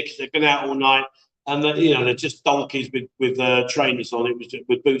beer because they've been out all night, and you know, they're just donkeys with trainers on. It was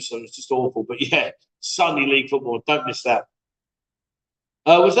with boots on. It was just awful. But yeah, Sunday league football, don't miss that.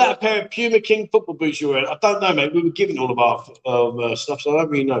 Was that a pair of Puma King football boots you were wearing? I don't know, mate. We were given all of our stuff, so I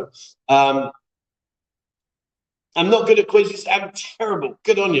don't really know. I'm not good at quizzes. I'm terrible.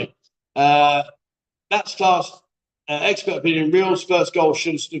 Good on you. That's class. Expert opinion. Real's first goal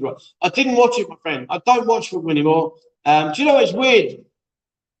should have stood right. I didn't watch it, my friend. I don't watch football anymore. Do you know it's weird?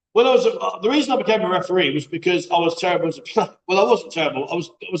 When I was the reason I became a referee was because I was terrible as a player. Well, I wasn't terrible. I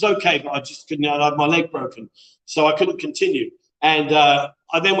was okay, but I just couldn't. I had my leg broken, so I couldn't continue. And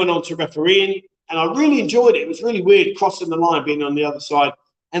I then went on to refereeing, and I really enjoyed it. It was really weird crossing the line, being on the other side.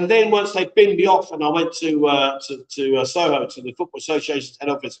 And then once they binned me off, and I went to Soho, to the Football Association's head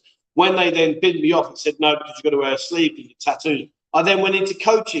office, when they then binned me off and said, no, because you've got to wear a sleeve and your tattoos, I then went into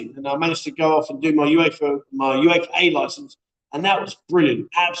coaching, and I managed to go off and do my UEFA A license, and that was brilliant,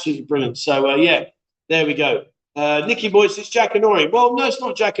 absolutely brilliant. So, yeah, there we go. Nicky Boy says Jack and Ori. Well, no, it's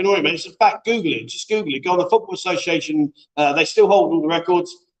not Jack and Ori, mate. It's a fact. Google it. Just Google it. Go on the Football Association. They still hold all the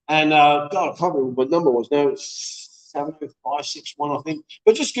records. And God, I can't remember what number was now. It's 7561, I think.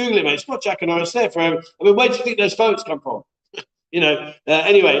 But just Google it, mate. It's not Jack and Ori. It's there forever. I mean, where do you think those photos come from? You know.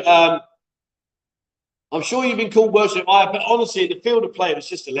 Anyway, I'm sure you've been called worse. But honestly, the field of play was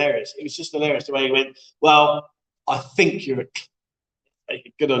just hilarious. It was just hilarious the way he went, well, I think you're a...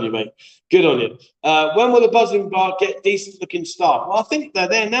 Good on you, mate. Good on you. When will the buzzing bar get decent looking staff? Well, I think they're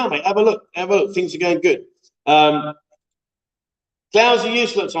there now, mate. Have a look. Have a look. Things are going good. Clowns are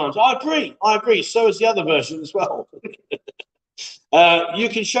useful at times. I agree. So is the other version as well. You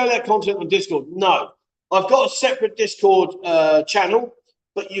can show that content on Discord. No. I've got a separate Discord channel,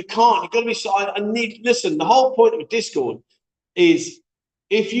 but you can't. You've got to be... Listen, the whole point of Discord is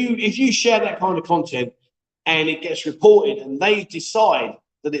if you share that kind of content, and it gets reported and they decide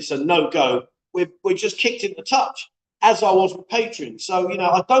that it's a no-go, we're just kicked into touch, as I was with Patreon. So, you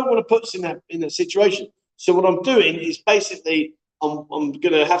know, I don't want to put us in that situation. So what I'm doing is basically I'm going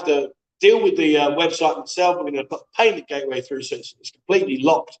to have to deal with the website myself. I'm going to put a payment gateway through so it's completely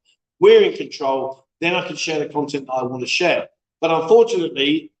locked. We're in control. Then I can share the content that I want to share. But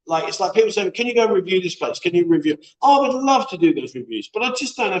unfortunately, it's like people saying, can you go review this place? Can you review? Oh, I would love to do those reviews, but I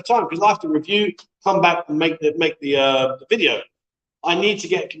just don't have time because I have to review, come back and make the video. I need to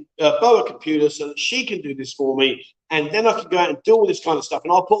get Bo a computer so that she can do this for me, and then I can go out and do all this kind of stuff.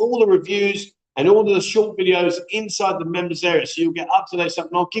 And I'll put all the reviews and all the short videos inside the members area, so you'll get up-to-date stuff.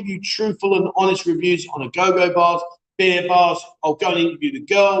 And I'll give you truthful and honest reviews on a go-go bars, beer bars. I'll go and interview the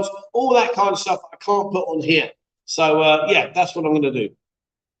girls, all that kind of stuff I can't put on here. So, yeah, that's what I'm going to do.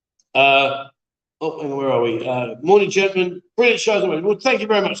 Where are we? Morning, gentlemen. Brilliant shows. Well, thank you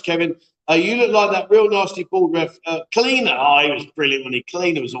very much, Kevin. You look like that real nasty bald ref. Cleaner. Oh, he was brilliant when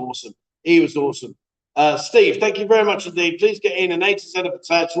Cleaner was awesome. He was awesome. Steve, thank you very much indeed. Please get in an 80% of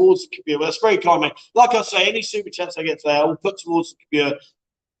Pattaya towards the computer. That's very kind, mate. Like I say, any super chats I get today, I will put towards the computer.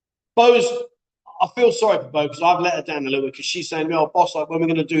 Bo's, I feel sorry for Bo because I've let her down a little bit because she's saying, oh, boss, like, when we're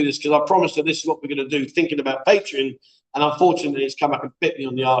going to do this, because I promised her this is what we're going to do, thinking about Patreon. And unfortunately, it's come up and bit me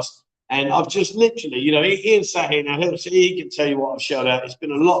on the arse. And I've just literally, you know, Ian sat here now, he can tell you what I've shelled out. It's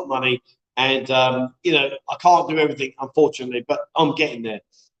been a lot of money. And, you know, I can't do everything, unfortunately, but I'm getting there.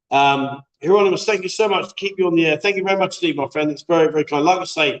 Hieronymus, thank you so much to keep you on the air. Thank you very much, Steve, my friend. It's very, very kind. Like I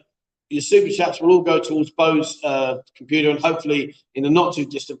say, your super chats will all go towards Bo's computer, and hopefully in the not too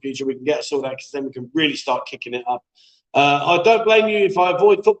distant future we can get us all that, because then we can really start kicking it up. I don't blame you if I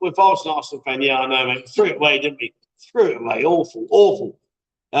avoid football if I was an Arsenal fan. Yeah, I know, mate. Threw it away, didn't we? Threw it away. Awful, awful.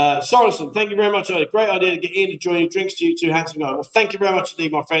 Sorensen, thank you very much. Great idea to get in to join you. Drinks to you too, handsome guy. Well, thank you very much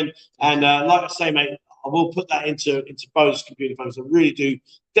indeed, my friend. And like I say, mate, I will put that into Bo's computer phones. I really do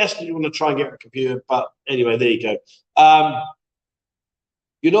desperately want to try and get a computer, but anyway, there you go.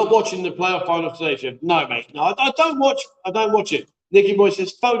 You're not watching the playoff final today, Jeff? No, mate. No, I don't watch. I don't watch it. Nicky Boy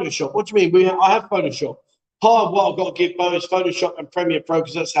says Photoshop. What do you mean? I have Photoshop. Part of what I've got to give Bo is Photoshop and Premiere Pro,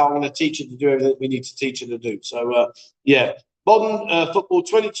 because that's how I'm going to teach her to do everything we need to teach her to do. So, yeah. Modern football,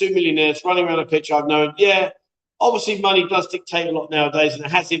 22 millionaires running around a pitch, I've known. Yeah, obviously money does dictate a lot nowadays, and it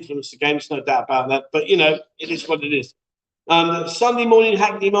has influenced the game. There's no doubt about that. But, you know, it is what it is. Sunday morning,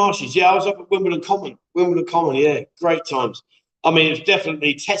 Hackney Marshes. Yeah, I was up at Wimbledon Common. Wimbledon Common, yeah, great times. I mean, it's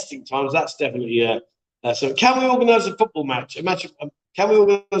definitely testing times. That's definitely, so can we organise a football match? Can we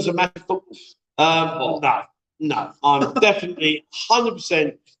organise a match of football? No. I'm definitely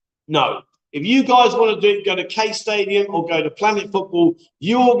 100% no. If you guys want to do it, go to K Stadium or go to Planet Football.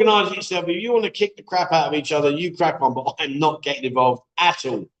 You organise it yourself. If you want to kick the crap out of each other, you crack on. But I'm not getting involved at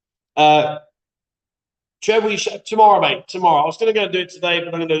all. Trevor, tomorrow, mate. Tomorrow. I was going to go do it today, but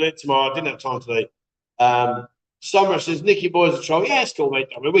I'm going to do it tomorrow. I didn't have time today. Summer says, Nicky Boy's a troll. Yeah, it's cool, mate.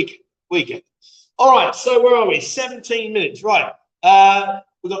 I mean, weekend. All right, so where are we? 17 minutes. Right.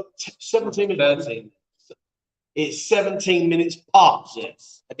 We've got 17 minutes. 13. It's 17 minutes past.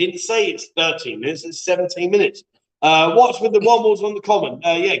 Yes. I didn't say it's 13 minutes. It's 17 minutes. What's with the wobbles on the common?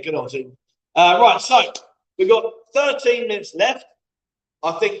 Yeah, good on team. Right, so we've got 13 minutes left.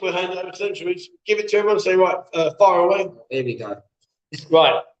 I think we'll hand it over to them. Should we give it to everyone and say, right, fire away? Here we go.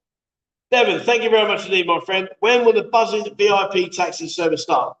 Right. Devon, thank you very much indeed, my friend. When will the buzzing VIP taxi service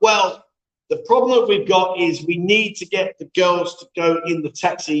start? Well, the problem that we've got is we need to get the girls to go in the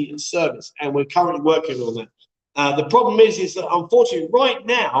taxi service, and we're currently working on that. The problem is that unfortunately right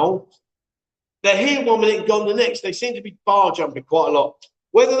now, they're here 1 minute and gone the next. They seem to be bar jumping quite a lot.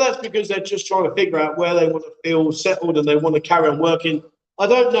 Whether that's because they're just trying to figure out where they want to feel settled and they want to carry on working, I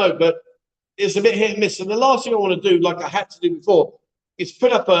don't know, but it's a bit hit and miss. And the last thing I want to do, like I had to do before, is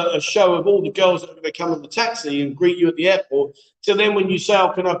put up a show of all the girls that are going to come on the taxi and greet you at the airport. So then when you say,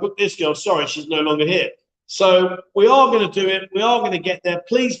 oh, can I book this girl? Sorry, she's no longer here. So we are going to do it. We are going to get there.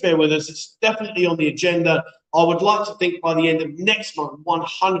 Please bear with us. It's definitely on the agenda. I would like to think by the end of next month,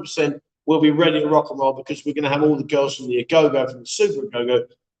 100% we'll be ready to rock and roll, because we're going to have all the girls from the Agogo, from the Super Agogo.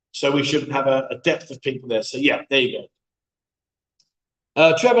 So we should have a depth of people there. So, yeah, there you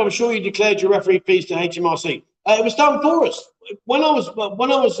go. Trevor, I'm sure you declared your referee fees to HMRC. It was done for us. When I was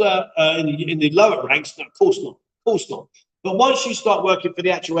in the lower ranks, no, of course not. But once you start working for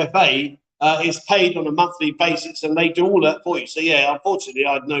the actual FA, it's paid on a monthly basis, and they do all that for you. So yeah, unfortunately,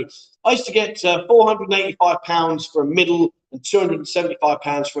 I know. I used to get £485 for a middle and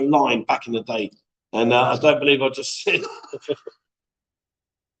 £275 for a line back in the day, and I don't believe I just said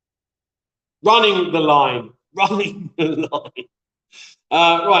running the line.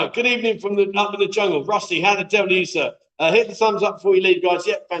 Right, good evening from up in the jungle. Rusty, how the devil are you, sir? Hit the thumbs up before you leave, guys.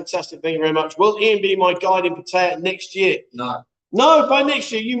 Yep, fantastic. Thank you very much. Will Ian be my guide in Pattaya next year? No. No, by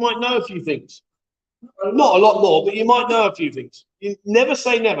next year, you might know a few things. Not a lot more, but you might know a few things. You never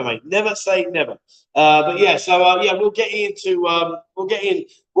say never, mate. Never say never. But yeah, so yeah, we'll get Ian to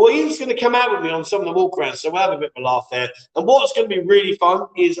Well, Ian's going to come out with me on some of the walk-arounds, so we'll have a bit of a laugh there. And what's going to be really fun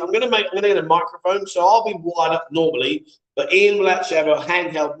is I'm going to get a microphone, so I'll be wired up normally, but Ian will actually have a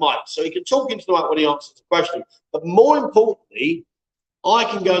handheld mic, so he can talk into the mic when he answers the question. But more importantly, I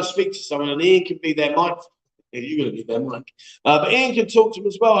can go and speak to someone, and Ian can be their mic. Yeah, you're going to be their mic. But Ian can talk to them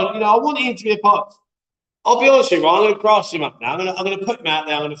as well. And, you know, I want Ian to be a part. I'll be honest with you, I'm going to grass him up now. I'm going to put him out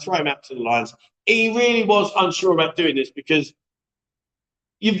there. I'm going to throw him out to the Lions. He really was unsure about doing this because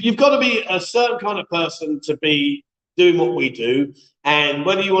you've got to be a certain kind of person to be doing what we do. And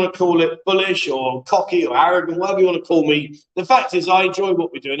whether you want to call it bullish or cocky or arrogant, whatever you want to call me, the fact is I enjoy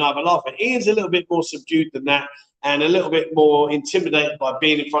what we do and I have a laugh. But Ian's a little bit more subdued than that and a little bit more intimidated by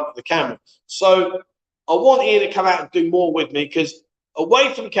being in front of the camera. So I want Ian to come out and do more with me because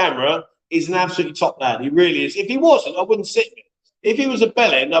away from camera, he's an absolutely top lad. He really is. If he wasn't, I wouldn't sit with him. If he was a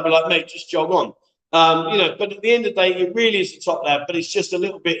bellend, I'd be like, mate, just jog on. You know, but at the end of the day, he really is a top lad, but it's just a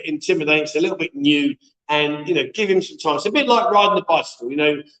little bit intimidating. It's a little bit new. And, you know, give him some time. It's a bit like riding a bicycle. You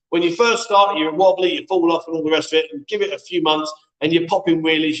know, when you first start, you're wobbly, you fall off and all the rest of it. And give it a few months and you're popping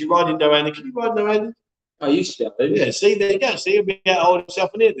wheelies, you're riding no-handed. Can you ride no-handed? I used to. Yeah, see, there you go. See, he'll be able to hold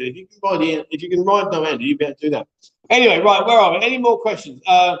himself in here. If you can ride no-handed, you'll be able to do that. Anyway, right, where are we? Any more questions?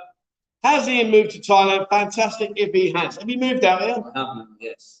 Has Ian moved to Thailand? Fantastic if he has. Have you moved out here? I have,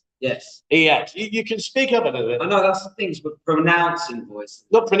 yes. Yes. He has. You can speak up a little bit. I know that's the thing, but pronouncing voice.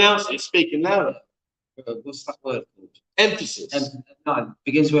 Not pronouncing, speaking louder. What's that word called? Emphasis. No, it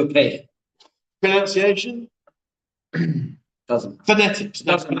begins with a P. Pronunciation? Doesn't matter. Phonetics.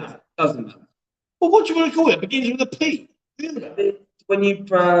 Doesn't matter. Doesn't matter. Well, what do you want to call it? It begins with a P. When you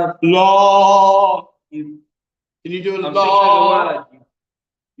law. you Can you do a I'm law? thinking of a word.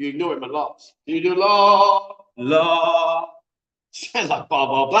 You ignore him a lot. Can you do law? Law. Sounds like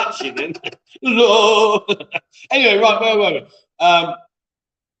Barbara Black shit then. Law. Anyway, right, where were we?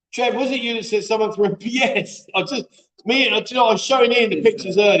 Trev, was it you that said someone threw a yes? I was showing Ian the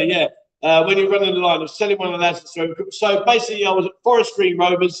pictures earlier, yeah. When you were running the line, I was telling one of the lads to throw. So basically, I was at Forest Green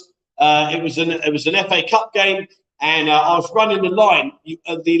Rovers. It was an FA Cup game, and I was running the line.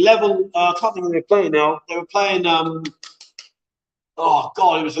 The level, I can't think of they're playing now. They were playing. Oh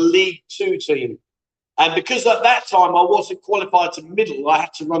God, it was a League Two team, and because at that time I wasn't qualified to middle, I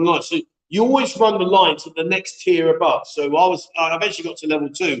had to run line. So you always run the line to the next tier above. So I eventually got to level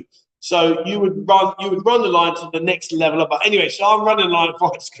 2. So you would run the line to the next level above. Anyway, so I'm running the line at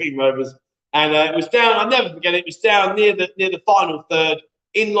Forest Green Rovers, and it was down. I'll never forget it. It was down near the final third,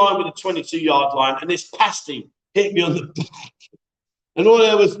 in line with the 22-yard line, and this pasty hit me on the back, and all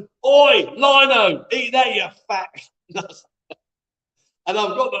there was, "Oi, Lino, eat that, you fat." And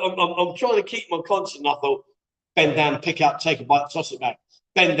I'm trying to keep my conscience. And I thought, bend down, pick up, take a bite, toss it back.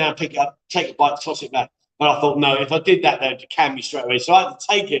 Bend down, pick up, take a bite, toss it back. But I thought, no, if I did that, they'd can me straight away. So I had to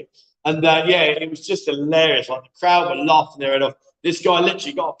take it. And yeah, it was just hilarious. Like the crowd were laughing their head off. This guy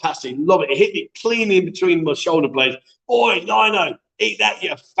literally got a pass. He loved it. It hit me clean in between my shoulder blades. "Oi, Lino, eat that,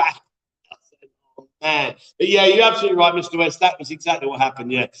 you fat." I said, "Oh, man." But yeah, you're absolutely right, Mr. West. That was exactly what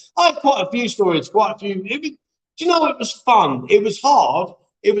happened. Yeah. I had quite a few stories, quite a few. Do you know, it was fun. It was hard.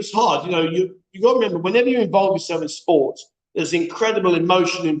 It was hard. You know, you got to remember, whenever you involve yourself in sports, there's incredible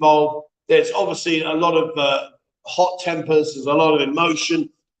emotion involved. There's obviously a lot of hot tempers. There's a lot of emotion.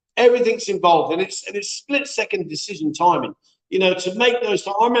 Everything's involved, and it's split-second decision timing. You know, to make those.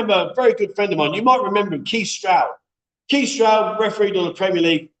 I remember a very good friend of mine. You might remember him, Keith Stroud. Keith Stroud, refereed on the Premier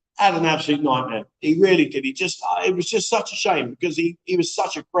League, had an absolute nightmare. He really did. It was just such a shame because he was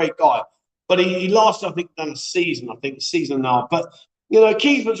such a great guy. But he lasted, I think, done a season and a half. But, you know,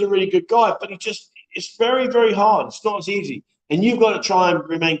 Keith was a really good guy, but it's very, very hard. It's not as easy. And you've got to try and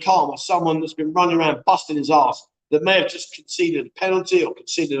remain calm with someone that's been running around busting his ass that may have just conceded a penalty or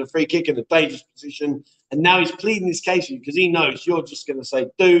conceded a free kick in a dangerous position. And now he's pleading his case for you because he knows you're just going to say,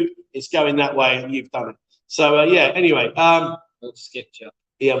 "Dude, it's going that way," and you've done it. So, yeah, anyway. We'll skip you.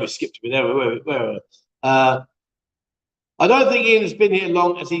 Yeah, we skipped me there. Where I don't think Ian has been here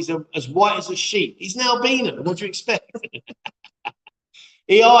long, as he's as white as a sheep. He's now been here. What do you expect?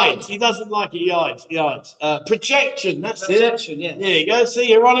 He hides. He doesn't like it. He hides. Projection. That's Projection, it. yeah. There you go.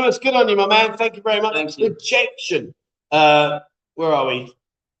 See, Hieronymus, good on you, my man. Thank you very much. Thank you. Projection. Where are we?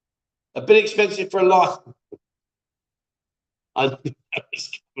 A bit expensive for a life. I know he's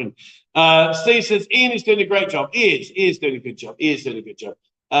coming. Steve says, Ian is doing a great job. He is doing a good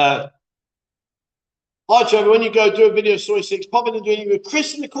job. Hi, Trevor. When you go do a video of Soy 6, pop in and do it with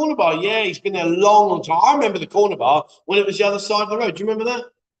Chris in the corner bar. Yeah, he's been there a long, long time. I remember the corner bar when it was the other side of the road. Do you remember that?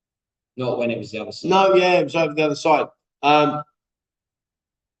 Not when it was the other side. No, yeah, it was over the other side.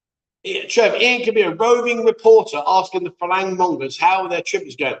 Yeah, Trev, Ian can be a roving reporter asking the Falang mongers how their trip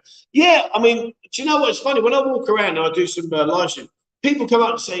is going. Yeah, I mean, do you know what's funny? When I walk around and I do some live stream, people come up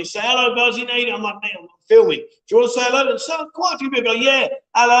and say "Hello, Buzzy Nate." I'm like, "Mate, I'm not filming. Do you want to say hello?" And so quite a few people go, "Yeah,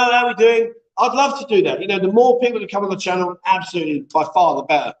 hello, how are we doing?" I'd love to do that. You know, the more people that come on the channel, absolutely, by far the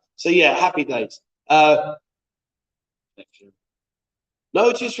better. So yeah, happy days.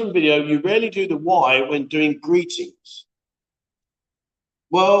 Notice from video, you rarely do the why when doing greetings.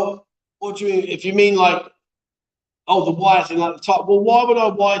 Well, what do you mean? If you mean like, oh, the why is in like the type. Well, why would I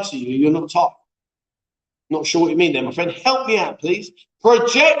why to you? You're not type. Not sure what you mean there, my friend. Help me out, please.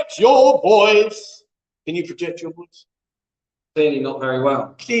 Project your voice. Can you project your voice? Clearly not very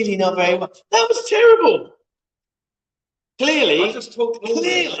well. Clearly not very well. That was terrible. Clearly. I just talk normally.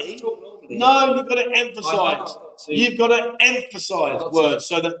 Clearly. No, you've got to emphasize. You've got to emphasize words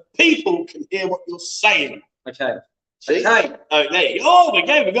so that people can hear what you're saying. Okay. See? Okay. Oh, there you go. Oh,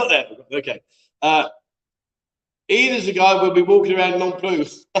 we got there. Okay. Ian is a guy will be walking around non-plu.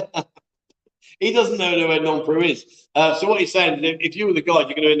 He doesn't know where non-plu is. So what he's saying is if you were the guide,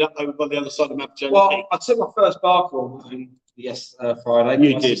 you're going to end up over by the other side of the map. Well, I took my first bar crawl Friday.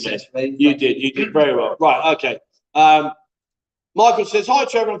 You did. You did very well. Right. Okay. Michael says, hi,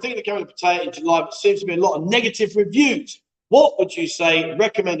 Trevor. I'm thinking of going to Pattaya in July, but seems to be a lot of negative reviews. What would you say?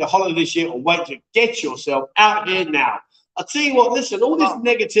 Recommend a holiday this year or wait to get yourself out here now? I'll tell you what, listen, all this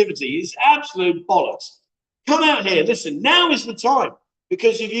negativity is absolute bollocks. Come out here. Listen, now is the time.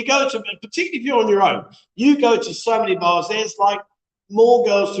 Because if you go to, particularly if you're on your own, you go to so many bars, there's like more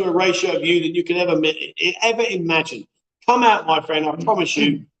girls to a ratio of you than you can ever imagine. Come out, my friend. I promise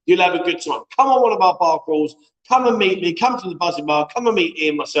you, you'll have a good time. Come on one of our bar crawls. Come and meet me. Come to the Buzzing Bar. Come and meet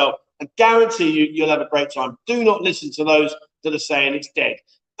Ian myself. I guarantee you, you'll have a great time. Do not listen to those that are saying it's dead.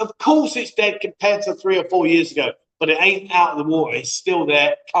 Of course it's dead compared to 3 or 4 years ago, but it ain't out of the water. It's still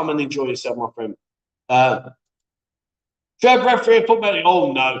there. Come and enjoy yourself, my friend. Trev, referee football.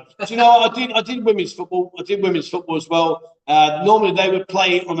 Oh no! Do you know what? I did women's football. I did women's football as well. Normally they would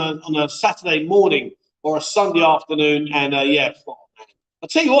play on a Saturday morning or a Sunday afternoon, and yeah. I'll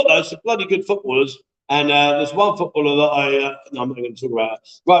tell you what though, some bloody good footballers. And there's one footballer that no, I'm not going to talk about.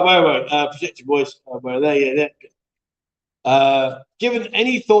 Right, project your voice. Where are they? Yeah, there. Given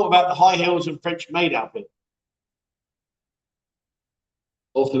any thought about the high heels and French maid outfit?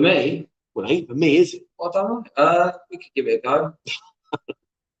 Or for me? Well, it ain't for me, is it? I don't know. We could give it a go.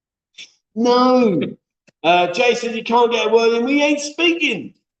 No. Jason, you can't get a word in. We ain't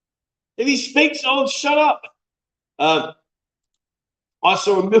speaking. If he speaks, I'll shut up. I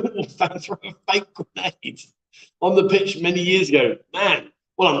saw a Millwall fan throw a fake grenade on the pitch many years ago. Man,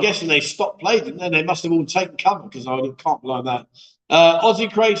 well, I'm guessing they stopped playing, didn't they? They must have all taken cover because I can't believe that.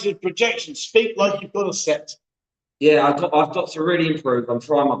 Aussie creative projection. Speak like you've got a set. Yeah, I've got to really improve. I'm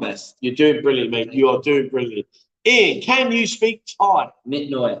trying my best. You're doing brilliant, mate. You are doing brilliant. Ian, can you speak Thai?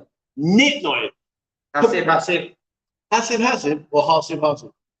 Nitnoy. Nitnoy. Hasib. Hasib or Hasib.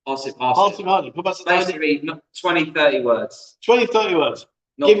 Hasib. Basically, 20, 30 words. 20, 30 words.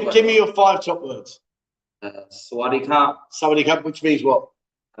 Give me your 5 top words. Sawadi Kap. Sawadi Kap, which means what?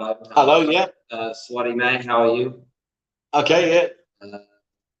 Hello, yeah. Sawadi mate, how are you? Okay, yeah.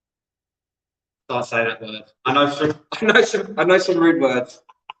 Can't say that word. I know some rude words.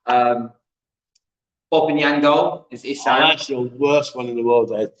 Bob and Yangol is Isam. That's your worst one in the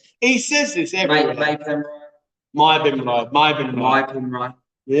world, Ed. He says this everywhere. My been right.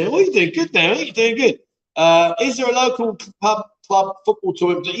 Yeah, well, you're doing good now. You're doing good. Is there a local club football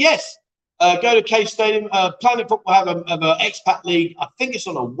tournament? Yes. Go to Case Stadium. Planet Football have an expat league. I think it's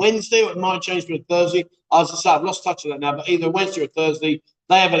on a Wednesday, or it might change to a Thursday. As I say, I've lost touch of that now, but either Wednesday or Thursday,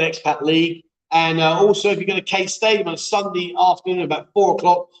 they have an expat league. And also, if you go to Case Stadium on a Sunday afternoon about 4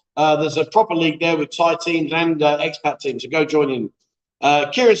 o'clock, there's a proper league there with Thai teams and expat teams. So go join in.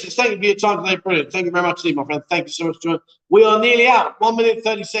 Kieran says, thank you for your time today. Brilliant. Thank you very much, my friend. Thank you so much, John. We are nearly out. 1 minute,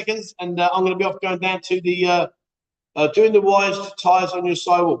 30 seconds. And I'm going to be off going down to the doing the wires to tires on your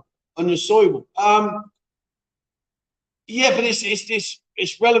sidewalk. Yeah, but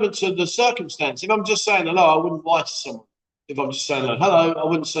it's relevant to the circumstance. If I'm just saying hello, I wouldn't why to someone. If I'm just saying hello, I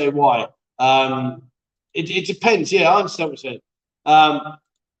wouldn't say why. It depends. Yeah, I understand what you're saying.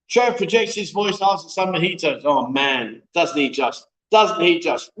 Trev projects his voice after some mojitos. Oh man, doesn't he just?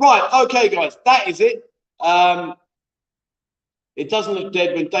 Right, okay, guys, that is it. It doesn't look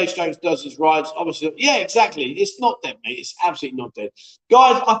dead when Dave Strokes does his rides. Obviously, yeah, exactly. It's not dead, mate. It's absolutely not dead.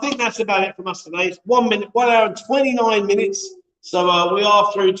 Guys, I think that's about it from us today. It's 1 minute, 1 hour and 29 minutes. So we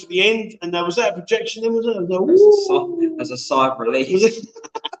are through to the end. And was that a projection then? Was it? As a sigh of relief.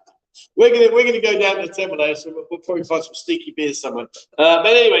 We're gonna go down to the temple there, so we'll probably find some sticky beers somewhere. But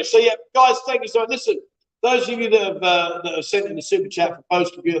anyway, so yeah, guys, thank you so much. Listen, those of you that have sent in the super chat for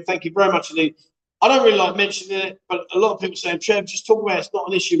Post Computer, thank you very much indeed. I don't really like mentioning it, but a lot of people saying, Trev, just talk about it. It's not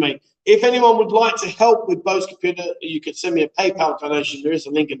an issue, mate. If anyone would like to help with Bo's computer, you could send me a PayPal donation. There is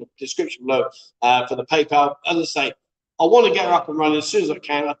a link in the description below for the PayPal. As I say, I want to get her up and running as soon as I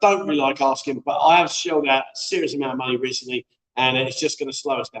can. I don't really like asking, but I have shelled out a serious amount of money recently, and it's just going to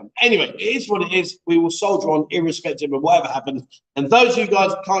slow us down. Anyway, it is what it is. We will soldier on irrespective of whatever happens. And those of you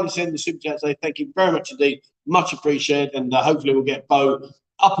guys kindly send the super chat, say thank you very much indeed. Much appreciated. And hopefully we'll get Bo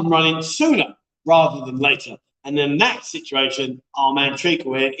up and running sooner rather than later. And then that situation, our man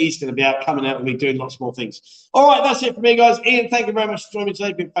Treacle here, he's going to be coming out with me doing lots more things. All right, that's it for me, guys. Ian, thank you very much for joining me today.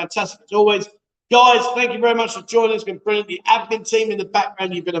 It's been fantastic as always. Guys, thank you very much for joining us. It's been brilliant. The admin team in the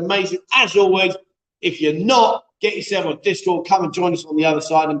background, you've been amazing as always. If you're not, get yourself on Discord. Come and join us on the other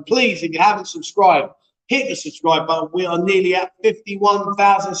side. And please, if you haven't subscribed, hit the subscribe button. We are nearly at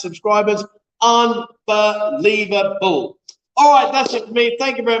 51,000 subscribers. Unbelievable. All right, that's it for me.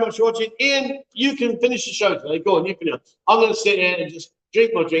 Thank you very much for watching. Ian, you can finish the show today. Go on, you can. I'm going to sit here and just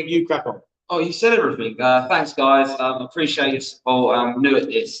drink my drink. You crack on. Oh, you said everything. Thanks, guys. Appreciate your support. I'm new at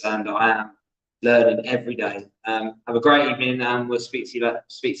this, and I am learning every day. Have a great evening, and we'll speak to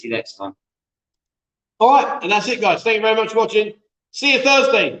you next time. All right, and that's it, guys. Thank you very much for watching. See you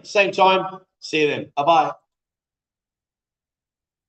Thursday, same time. See you then. Bye-bye.